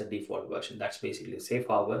that as a default version. That's basically safe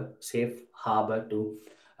harbor to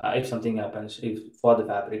if something happens, if for the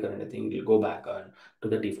fabric or anything, you'll go back on to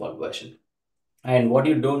the default version. And what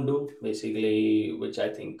you don't do basically, which I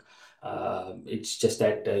think it's just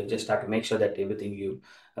that just have to make sure that everything you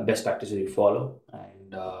best practices you follow,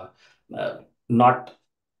 and not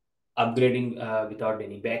upgrading without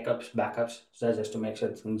any backups. So that's just to make sure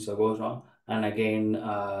things goes wrong. And again,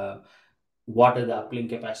 what is the uplink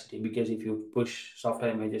capacity? Because if you push software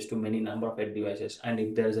images to many number of edge devices, and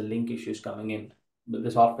if there is a link issues coming in,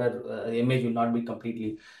 the software image will not be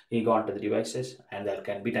completely gone to the devices, and there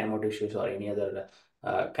can be timeout issues or any other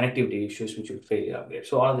connectivity issues which will fail your upgrade.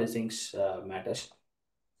 So all of these things matters.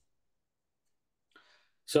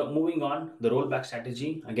 So moving on, the rollback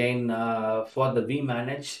strategy. Again, for the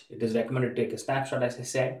vmanage, it is recommended to take a snapshot. As I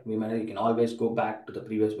said, vmanage, you can always go back to the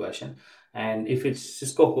previous version. And if it's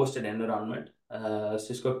Cisco hosted environment,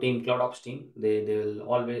 Cisco team, CloudOps team, they will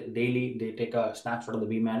always daily, they take a snapshot of the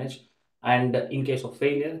vmanage. And in case of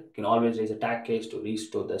failure, you can always raise a tag case to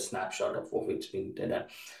restore the snapshot of it's been done.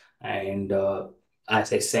 And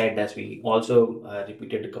as I said, as we also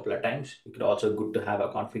repeated a couple of times, it could also good to have a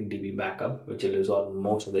config DB backup, which will resolve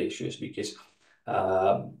most of the issues, because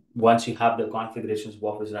once you have the configurations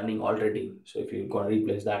what is running already, so if you're going to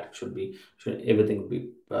replace that,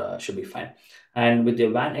 everything should be fine. And with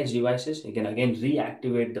your WAN edge devices, you can again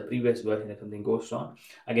reactivate the previous version if something goes wrong.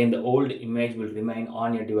 Again, the old image will remain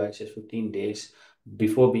on your devices 15 days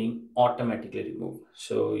before being automatically removed.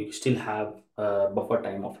 So you still have a buffer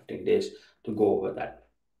time of 15 days to go over that.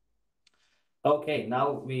 Okay,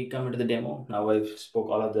 now we come into the demo. Now I've spoke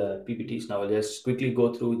all of the PPTs. Now I'll just quickly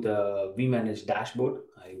go through the vmanage dashboard.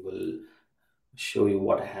 I will show you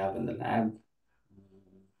what I have in the lab.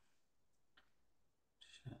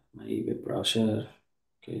 My web browser.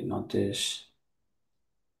 Okay, not this.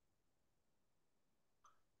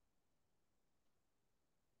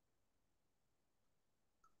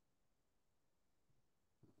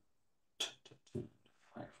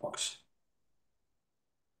 Firefox.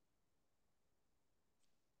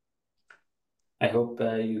 I hope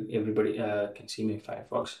everybody can see my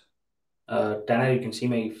Firefox. Tanner, you can see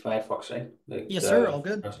my Firefox, right? Like, yes, sir. All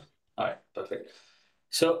good. All right, perfect.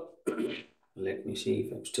 So let me see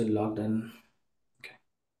if I'm still logged in. Okay.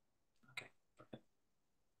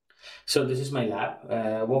 So this is my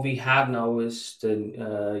lab. What we have now is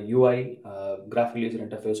the UI, graphical user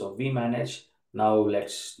interface of vmanage. Now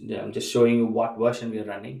I'm just showing you what version we are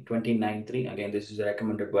running, 29.3. Again, this is a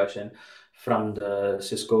recommended version from the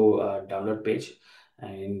Cisco download page.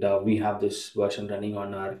 And we have this version running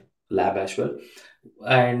on our lab as well.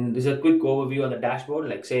 And this is a quick overview on the dashboard.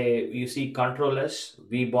 Like say you see controllers,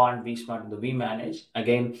 vBond, vSmart, and the vmanage.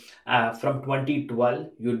 Again, from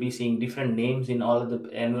 2012, you'll be seeing different names in all of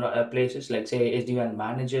the places. Like say SD-WAN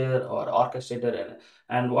manager or orchestrator,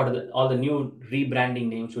 and what are all the new rebranding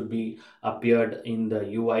names would be appeared in the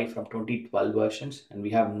UI from 2012 versions. And we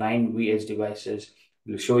have 9 vEdge devices.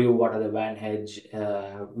 We'll show you what are the WAN edge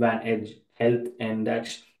health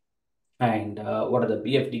index, and what are the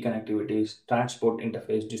BFD connectivities, transport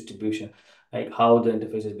interface distribution, like how the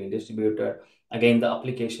interface is being distributed. Again, the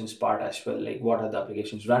applications part as well, like what are the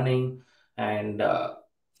applications running, and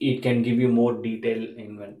it can give you more detail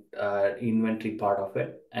inventory part of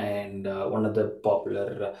it. And one of the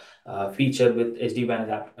popular feature with SD-WAN is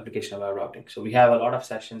application aware routing. So we have a lot of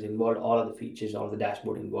sessions involved, all of the features, all the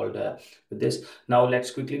dashboard involved with this. Now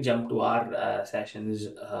let's quickly jump to our sessions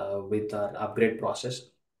with our upgrade process.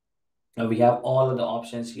 We have all of the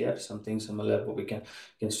options here, something similar, but we can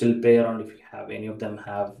still play around if you have any of them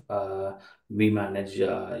have we manage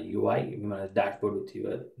UI, we manage dashboard with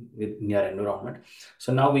with your environment.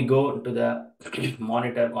 So now we go to the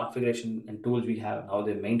monitor configuration and tools. We have now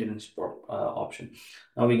the maintenance option.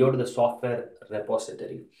 Now we go to the software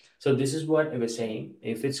repository. So this is what I was saying.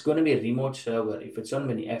 If it's going to be a remote server, if it's going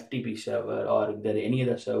to be an FTP server, or if there are any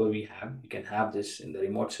other server we have, you can have this in the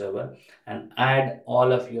remote server and add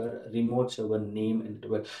all of your remote server name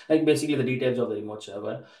into it, like basically the details of the remote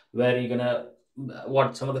server, where you're gonna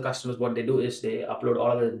what some of the customers, what they do is they upload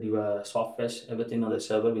all of the softwares, everything on the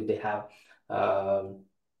server which they have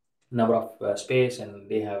number of space, and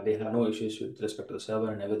they have no issues with respect to the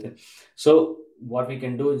server and everything. So what we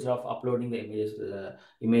can do, instead of uploading the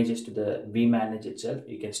images to the vManage itself,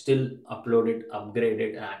 you can still upload it, upgrade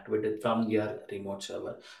it, and activate it from your remote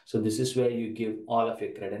server. So this is where you give all of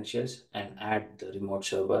your credentials and add the remote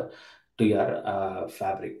server to your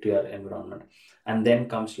fabric, to your environment. And then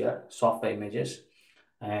comes your software images,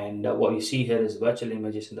 and what you see here is virtual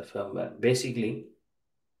images in the firmware. Basically,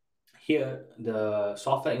 here the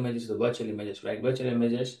software images, the virtual images, right? Virtual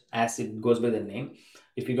images, as it goes by the name,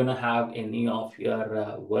 if you're going to have any of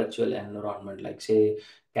your virtual environment, like say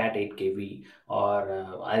cat 8kv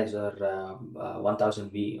or Azure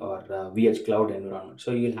 1000v or VH cloud environment,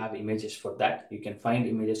 so you'll have images for that. You can find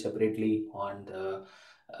images separately on the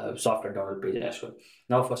software download page as well.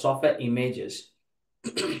 Now for software images,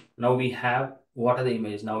 now we have, what are the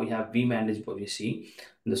images? Now we have vManage, what we see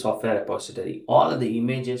in the software repository. All of the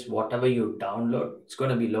images, whatever you download, it's going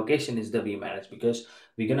to be location is the vManage, because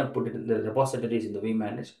we're going to put it in the repositories in the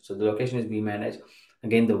vManage. So the location is vManage.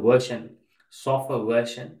 Again, the version, software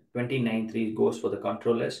version 29.3 goes for the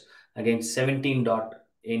controllers. Again, 17 dot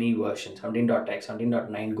any version, 17.x,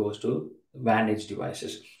 17.9 goes to managed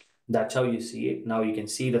devices. That's how you see it. Now you can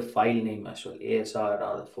see the file name as well, ASR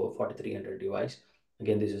or the 4300 device.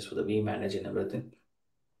 Again, this is for the vManage and everything.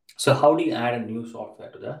 So how do you add a new software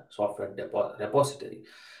to the software repository?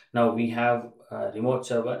 Now we have a remote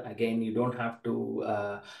server. Again, you don't have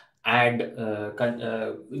to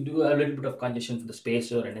do a little bit of congestion for the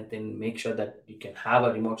space or anything. Make sure that you can have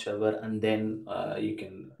a remote server, and then you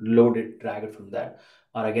can load it, drag it from that.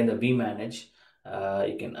 Or again, the vManage,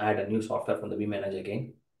 you can add a new software from the vManage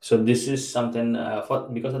again. So this is something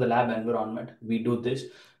because of the lab environment, we do this.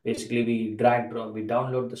 Basically, we drag, drop, we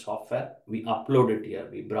download the software, we upload it here,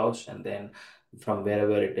 we browse, and then from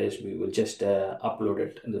wherever it is, we will just upload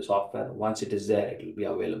it in the software. Once it is there, it will be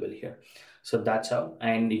available here. So that's how.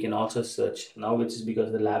 And you can also search now, which is because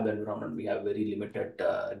of the lab environment, we have very limited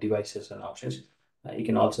devices and options. You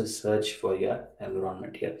can also search for your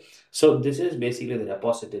environment here. So this is basically the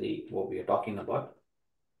repository, what we are talking about.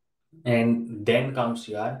 And then comes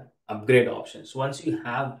your upgrade options. Once you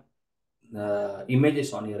have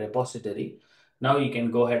images on your repository, now you can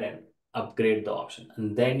go ahead and upgrade the option,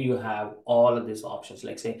 and then you have all of these options.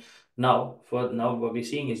 Like say now what we're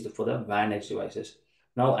seeing is for the managed devices.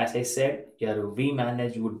 Now, as I said, your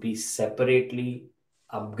vManage would be separately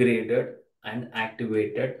upgraded and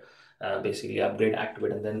activated. Basically upgrade,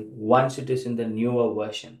 activate, and then once it is in the newer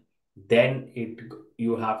version, then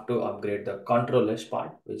you have to upgrade the controllers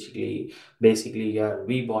part, which basically your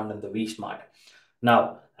vBond and the vSmart.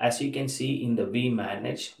 Now, as you can see in the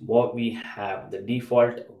vManage, what we have, the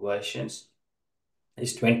default versions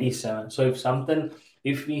is 27. So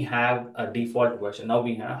if we have a default version, now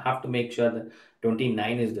we have to make sure that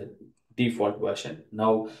 29 is the default version.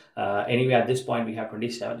 Now, anyway, at this point we have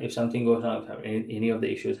 27. If something goes wrong, if any of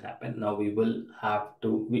the issues happen, now we will have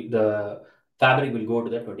to, the fabric will go to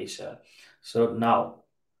the 27. So now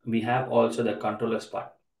we have also the controllers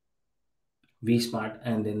part, vSmart,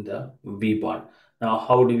 and then the vBond. Now,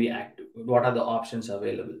 how do we act? What are the options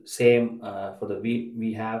available? Same for the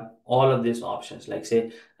we have all of these options, like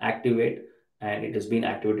say activate, and it has been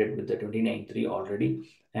activated with the 29.3 already,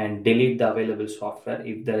 and delete the available software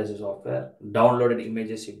if there is a software, downloaded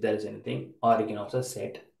images if there is anything, or you can also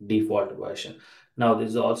set default version. Now,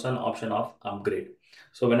 this is also an option of upgrade.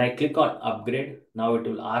 So when I click on upgrade, now it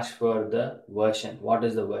will ask for the version. What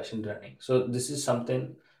is the version running? So this is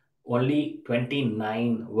something only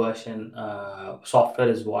 29 version software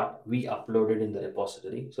is what we uploaded in the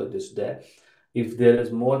repository. So this is there. If there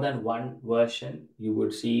is more than one version, you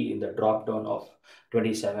would see in the drop down of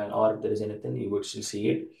 27, or if there is anything, you would still see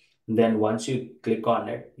it. Then once you click on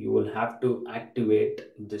it, you will have to activate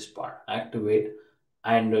this part, activate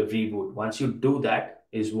and reboot. Once you do that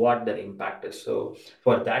is what the impact is. So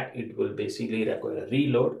for that, it will basically require a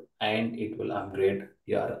reload and it will upgrade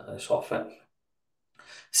your software.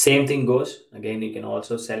 Same thing goes. Again, you can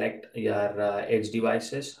also select your edge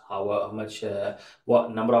devices, how much,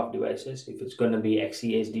 what number of devices. If it's going to be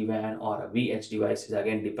XE SD-WAN or a VH devices,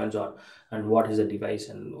 again depends on what is the device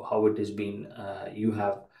and how it is being. You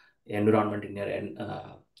have environment in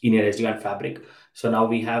your SD-WAN fabric. So now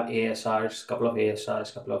we have ASRs, couple of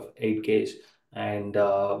ASRs, couple of 8Ks, and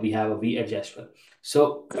we have a VH as well.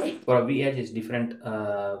 So for a VH, it's different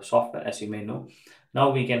software, as you may know.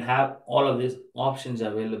 Now we can have all of these options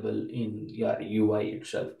available in your UI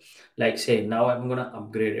itself. Like say, now I'm going to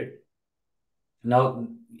upgrade it. Now,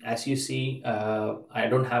 as you see, I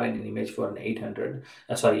don't have an image for an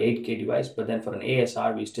 8K device, but then for an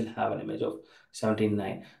ASR, we still have an image of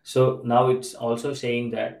 17.9. So now it's also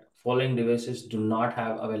saying that following devices do not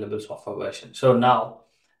have available software version. So now,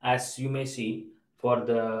 as you may see, for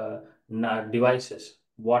the devices,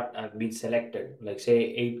 what have been selected, like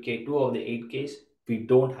say 8K, two of the 8Ks, we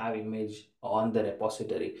don't have image on the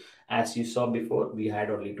repository. As you saw before, we had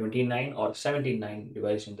only 29 or 79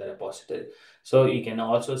 device in the repository. So you can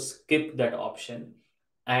also skip that option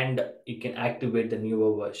and you can activate the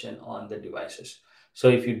newer version on the devices. So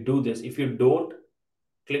if you do this, if you don't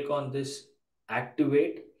click on this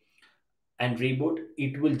activate and reboot,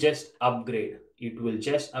 it will just upgrade. It will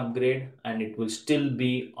just upgrade and it will still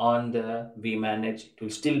be on the vManage. It will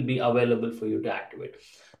still be available for you to activate.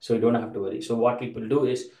 So you don't have to worry. So what people do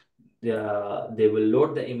is they will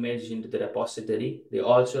load the image into the repository. They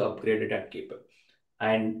also upgrade it and keep it.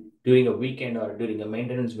 And during a weekend or during a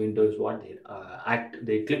maintenance window is what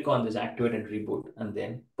they click on this activate and reboot and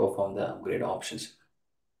then perform the upgrade options.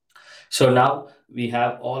 So now we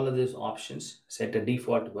have all of these options, set a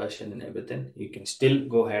default version and everything. You can still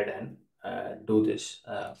go ahead and do this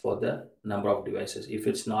for the number of devices. If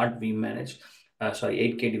it's not vManage,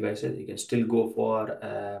 8K devices, you can still go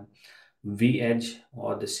for vEdge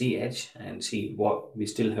or the cEdge and see what we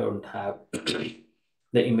still don't have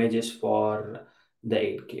the images for the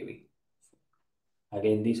 8 kV.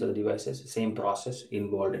 Again, these are the devices, same process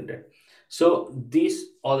involved in it. So these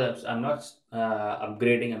all the I'm not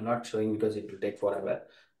upgrading, I'm not showing because it will take forever,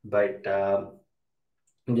 but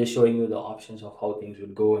I'm just showing you the options of how things will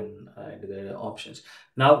go into the options.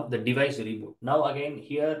 Now the device reboot. Now again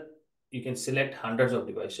here you can select hundreds of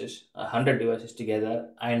devices, 100 devices together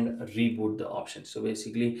and reboot the options. So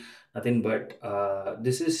basically nothing but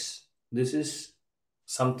this is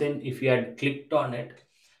something. If you had clicked on it,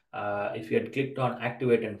 if you had clicked on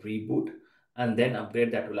activate and reboot and then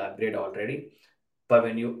upgrade, that will upgrade already. But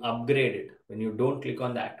when you upgrade it, when you don't click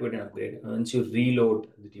on the activate and upgrade, once you reload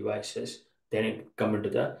the devices, then it come into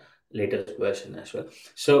the latest version as well.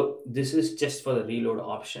 So this is just for the reload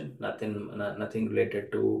option, nothing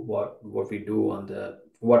related to what we do on the,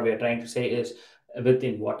 what we are trying to say is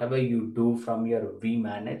within whatever you do from your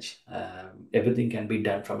vManage, everything can be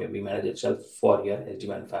done from your vManage itself for your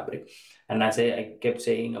SD-WAN fabric. And as I kept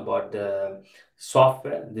saying about the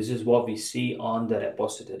software, this is what we see on the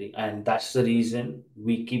repository, and that's the reason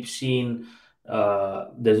we keep seeing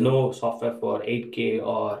there's no software for 8K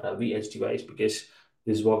or a VH device, because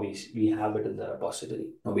this is what we have it in the repository.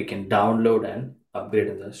 Now we can download and upgrade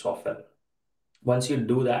in the software. Once you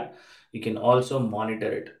do that, you can also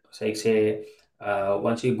monitor it. So say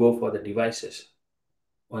once you go for the devices,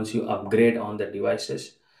 once you upgrade on the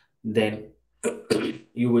devices, then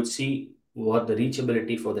you would see what the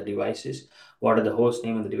reachability for the devices, what are the host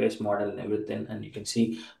name and the device model and everything, and you can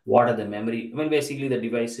see what are the memory, well, basically the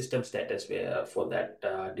device system status for that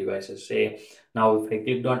devices. Say now if I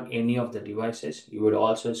clicked on any of the devices, you would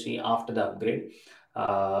also see after the upgrade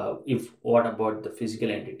if what about the physical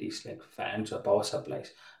entities like fans or power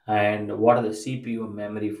supplies, and what are the CPU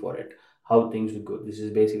memory for it, how things would go. This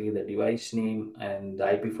is basically the device name and the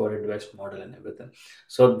IP for a device model and everything.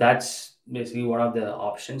 So that's basically one of the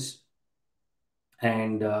options.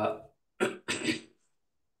 And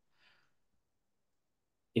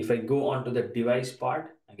if I go on to the device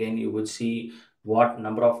part, again, you would see what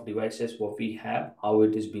number of devices what we have, how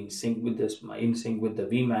it is being synced with this, in sync with the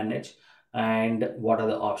vManage, and what are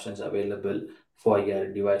the options available for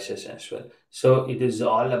your devices as well. So it is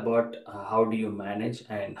all about how do you manage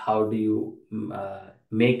and how do you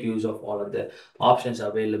make use of all of the options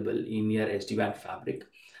available in your SD-WAN fabric.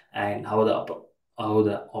 and how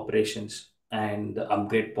the operations and the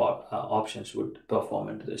upgrade options would perform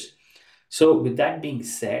into this. So with that being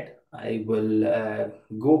said, I will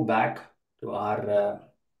go back to our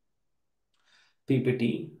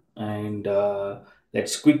PPT, and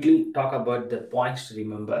let's quickly talk about the points to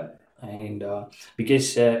remember. And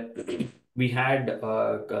because we had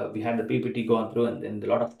the PPT going through, and then a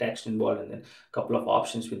lot of text involved, and then a couple of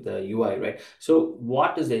options with the UI, right? So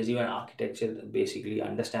what is the SD-WAN architecture? Basically,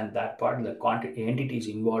 understand that part. The entities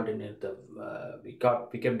involved in it. We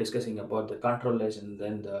kept discussing about the controllers, and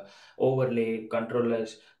then the overlay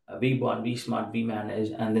controllers, vBond, vSmart,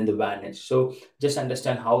 vManage, and then the VANage. So just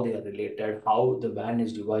understand how they are related, how the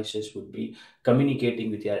VANage devices would be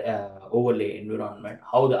communicating with your overlay environment,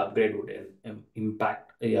 how the upgrade would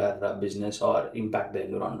impact your business or impact the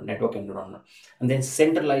environment, network environment. And then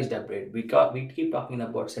centralized upgrade. We keep talking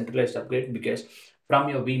about centralized upgrade because from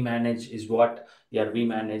your vManage is what your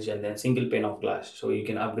vManage, and then single pane of glass. So you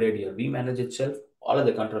can upgrade your vManage itself, all of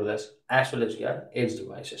the controllers, as well as your edge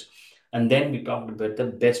devices. And then we talked about the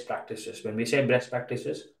best practices. When we say best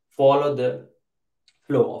practices, follow the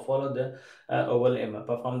flow or follow the overlay,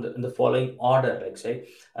 perform in the following order, like say,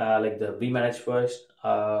 like the vManage first,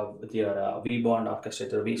 with your vBond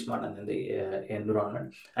orchestrator, vSmart, and then the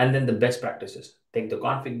environment, and then the best practices. Take the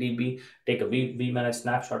config DB, take a vManage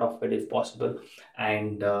snapshot of it if possible,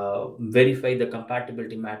 and verify the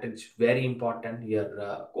compatibility matrix. Very important.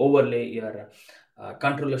 Your overlay, your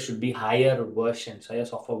controller should be higher versions, higher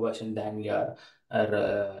software version than your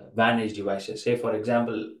VANage devices. Say, for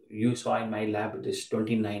example, you saw in my lab it is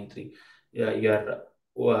 29.3. Your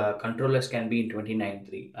controllers can be in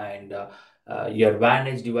 29.3, and your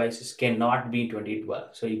VANage devices cannot be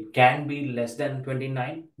 2012. So it can be less than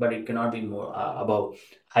 29, but it cannot be more above,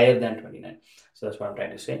 higher than 29. So that's what I'm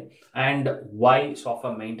trying to say. And why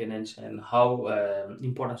software maintenance, and how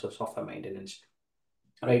importance of software maintenance,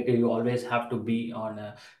 right? You always have to be on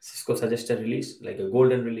a Cisco suggested release, like a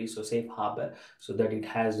golden release or safe harbor, so that it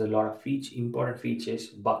has a lot of important features,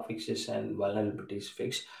 bug fixes, and vulnerabilities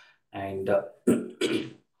fixed. And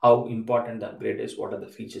how important the upgrade is, what are the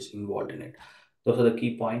features involved in it. Those are the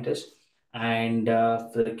key pointers. And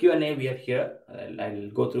for the Q&A, we are here.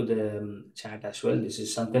 I'll go through the chat as well. This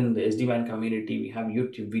is something in the SD-WAN community. We have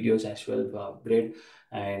YouTube videos as well for upgrade,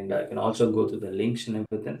 and I can also go through the links and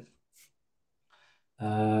everything.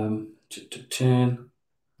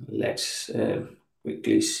 Let's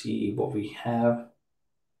quickly see what we have.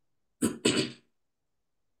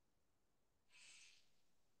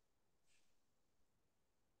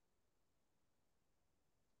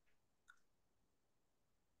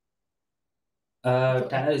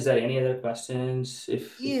 Tanner, is there any other questions?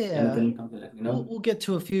 If anything comes, let me know. We'll get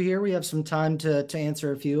to a few here. We have some time to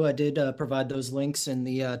answer a few. I did provide those links in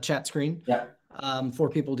the chat screen for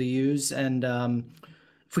people to use. And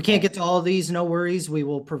if we can't get to all of these, no worries. We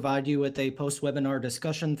will provide you with a post-webinar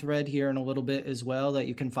discussion thread here in a little bit as well that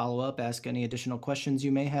you can follow up, ask any additional questions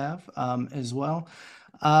you may have as well.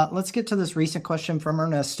 Let's get to this recent question from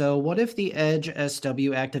Ernesto. What if the Edge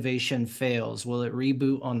SW activation fails? Will it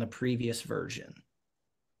reboot on the previous version?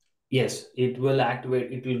 Yes, it will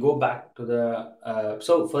activate. It will go back to the,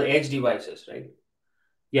 so for Edge devices, right?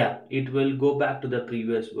 Yeah, it will go back to the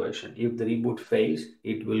previous version. If the reboot fails,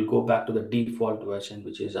 it will go back to the default version,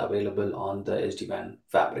 which is available on the SD-WAN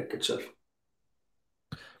fabric itself.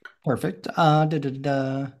 Perfect.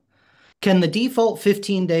 Can the default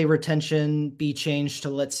 15-day retention be changed to,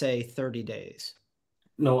 let's say, 30 days?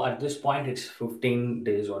 No, at this point, it's 15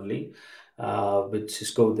 days only. With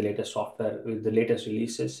Cisco, with the latest software, with the latest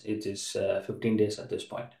releases, it is 15 days at this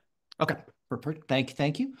point. Okay, perfect.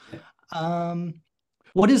 Thank you.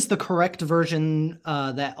 What is the correct version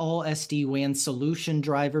that all SD-WAN solution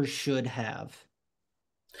drivers should have?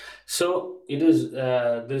 So it is,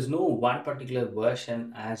 there's no one particular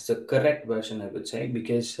version as the correct version, I would say,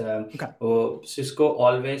 because Cisco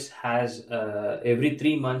always has every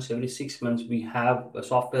 3 months, every 6 months, we have a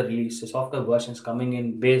software release, software versions coming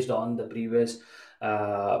in based on the previous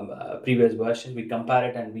version. We compare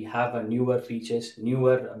it, and we have a newer features,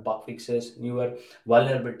 newer bug fixes, newer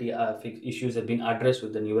vulnerability issues have been addressed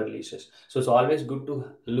with the newer releases. So it's always good to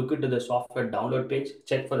look into the software download page,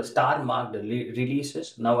 check for the star marked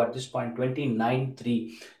releases. Now at this point,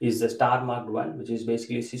 29.3 is the star marked one, which is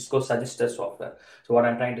basically Cisco suggested software. So what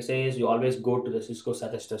I'm trying to say is you always go to the Cisco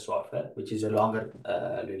suggested software, which is a longer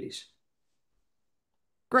release.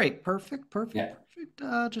 Great, perfect.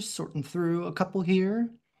 Just sorting through a couple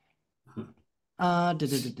here.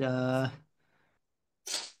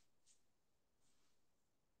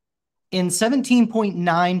 In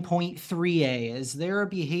 17.9.3a, is there a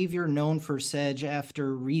behavior known for sedge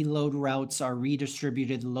after reload routes are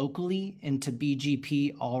redistributed locally into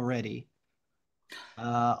BGP already?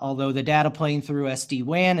 Although the data plane through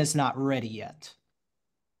SD-WAN is not ready yet.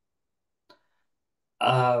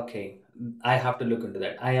 Okay, I have to look into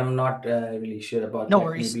that. I am not really sure about No that.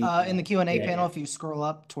 worries. Maybe, In the Q&A yeah, panel, yeah. if you scroll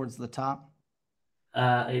up towards the top.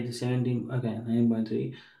 It is 17, okay,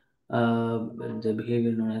 9.3. The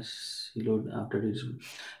behavior known as reload after this.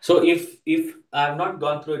 So if I've not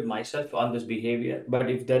gone through it myself on this behavior, but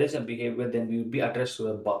if there is a behavior, then we would be addressed to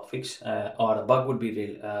a bug fix, or a bug would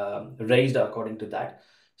be raised according to that.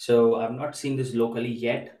 So I've not seen this locally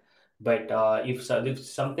yet, but if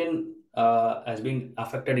something has been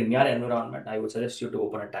affected in your environment, I would suggest you to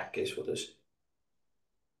open a tag case for this.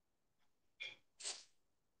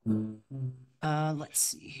 Mhm. Let's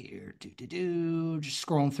see here. Just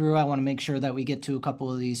scrolling through. I want to make sure that we get to a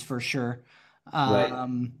couple of these for sure. Right.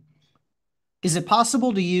 Is it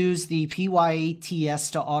possible to use the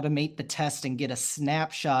PYATS to automate the test and get a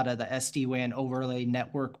snapshot of the SD-WAN overlay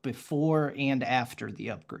network before and after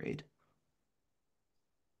the upgrade?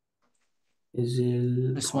 Is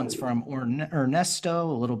it This one's from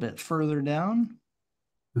Ernesto, a little bit further down.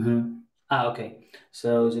 Mm-hmm. Okay.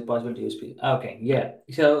 So is it possible to use Okay, yeah.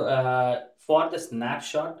 So for the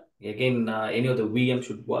snapshot, again, any of the VM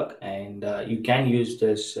should work, and you can use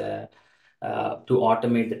this to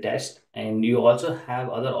automate the test. And you also have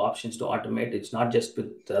other options to automate. It's not just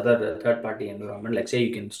with the other third-party environment. Like say,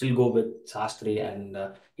 you can still go with SAS3 and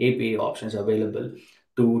API options available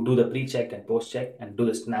to do the pre-check and post-check and do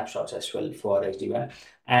the snapshots as well for SD-WAN.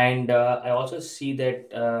 And I also see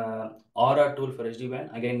that Aura tool for SD-WAN,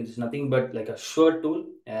 again, it's nothing but like a Sure tool,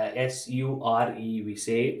 Sure, we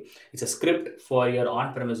say. It's a script for your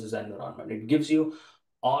on-premises environment. It gives you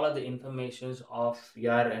all of the informations of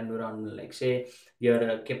your environment, like say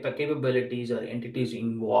your capabilities or entities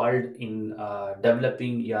involved in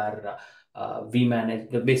developing your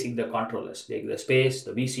vmanage, the controllers, like the space,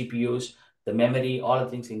 the vCPUs, the memory, all the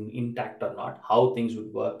things intact or not, how things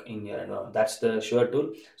would work in your environment. That's the Sure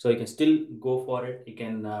tool. So you can still go for it. You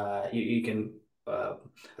can you can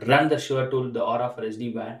run the Sure tool, the Aura for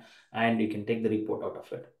SD-WAN, and you can take the report out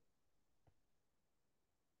of it.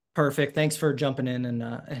 Perfect. Thanks for jumping in and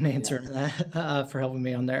answering that, for helping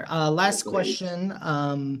me on there. Last question.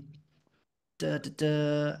 I think that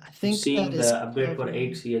Seeing is the upgrade for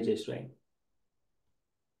 8 covered. CHS, right?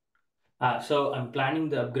 So I'm planning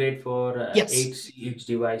the upgrade for Yes. 8 CH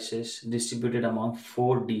devices distributed among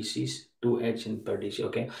 4 DCs, 2 edge and per DC.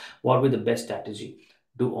 Okay, what would be the best strategy?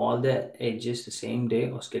 Do all the edges the same day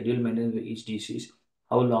or schedule maintenance with each DCs?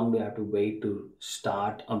 How long do you have to wait to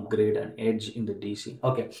start upgrade an edge in the DC?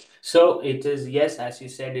 Okay, so it is, yes, as you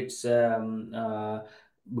said, it's good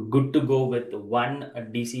to go with one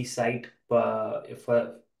DC site for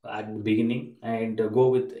at the beginning, and go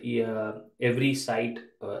with every site,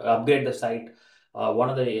 upgrade the site, one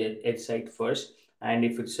of the edge site first. And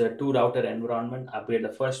if it's a two router environment, upgrade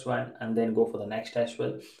the first one and then go for the next as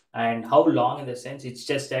well. And how long, in the sense, it's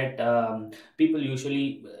just that people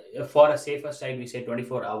usually, for a safer side, we say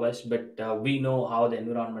 24 hours, but we know how the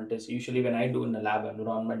environment is. Usually when I do in a lab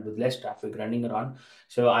environment with less traffic running around,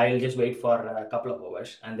 so I'll just wait for a couple of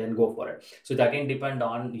hours and then go for it. So that can depend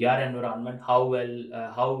on your environment, how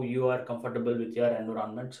well, how you are comfortable with your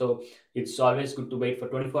environment. So it's always good to wait for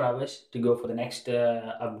 24 hours to go for the next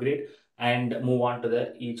upgrade and move on to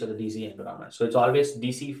the each of the DC environment. So it's always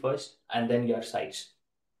DC first and then your sites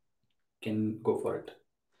can go for it.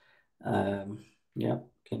 Yeah,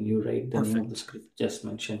 can you write the name of the Perfect. script just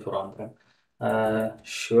mentioned for on-prem?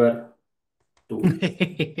 Sure tool. Let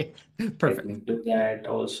me Perfect. do that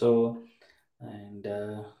also. And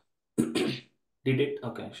did it?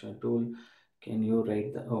 Okay, sure tool. Can you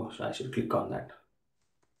write the, oh, so I should click on that.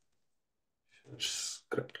 Sure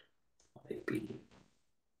script. IP.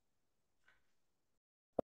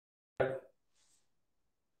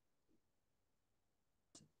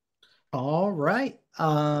 All right.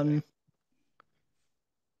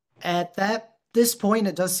 At this point,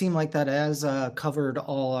 it does seem like that has covered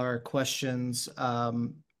all our questions.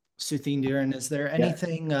 Suthindiran, is there Yeah.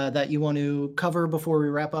 anything that you want to cover before we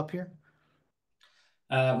wrap up here?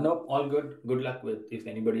 No, all good. Good luck with if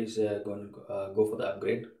anybody's going to go for the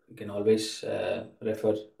upgrade. You can always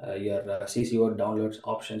refer your CCO downloads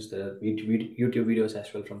options, the YouTube videos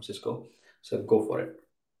as well from Cisco. So go for it.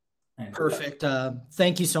 and good luck. Perfect.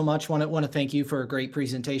 Thank you so much. Want to thank you for a great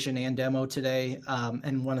presentation and demo today,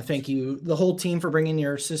 and want to thank you, the whole team, for bringing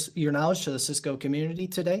your knowledge to the Cisco community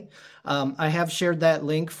today. I have shared that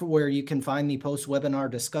link for where you can find the post-webinar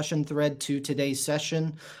discussion thread to today's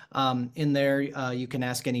session. In there, you can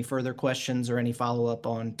ask any further questions or any follow-up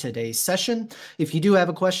on today's session. If you do have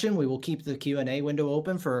a question, we will keep the Q&A window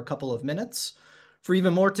open for a couple of minutes. For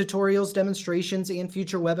even more tutorials, demonstrations, and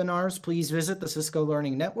future webinars, please visit the Cisco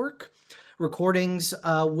Learning Network. Recordings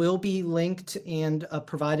will be linked and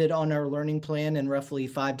provided on our learning plan in roughly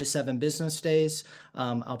 5 to 7 business days.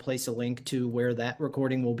 I'll place a link to where that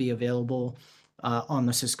recording will be available on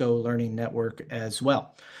the Cisco Learning Network as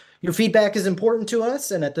well. Your feedback is important to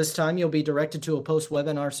us, and at this time, you'll be directed to a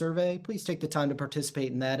post-webinar survey. Please take the time to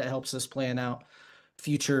participate in that. It helps us plan out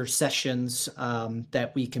future sessions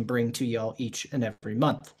that we can bring to y'all each and every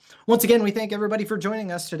month. Once again, we thank everybody for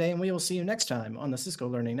joining us today, and we will see you next time on the Cisco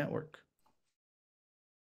Learning Network.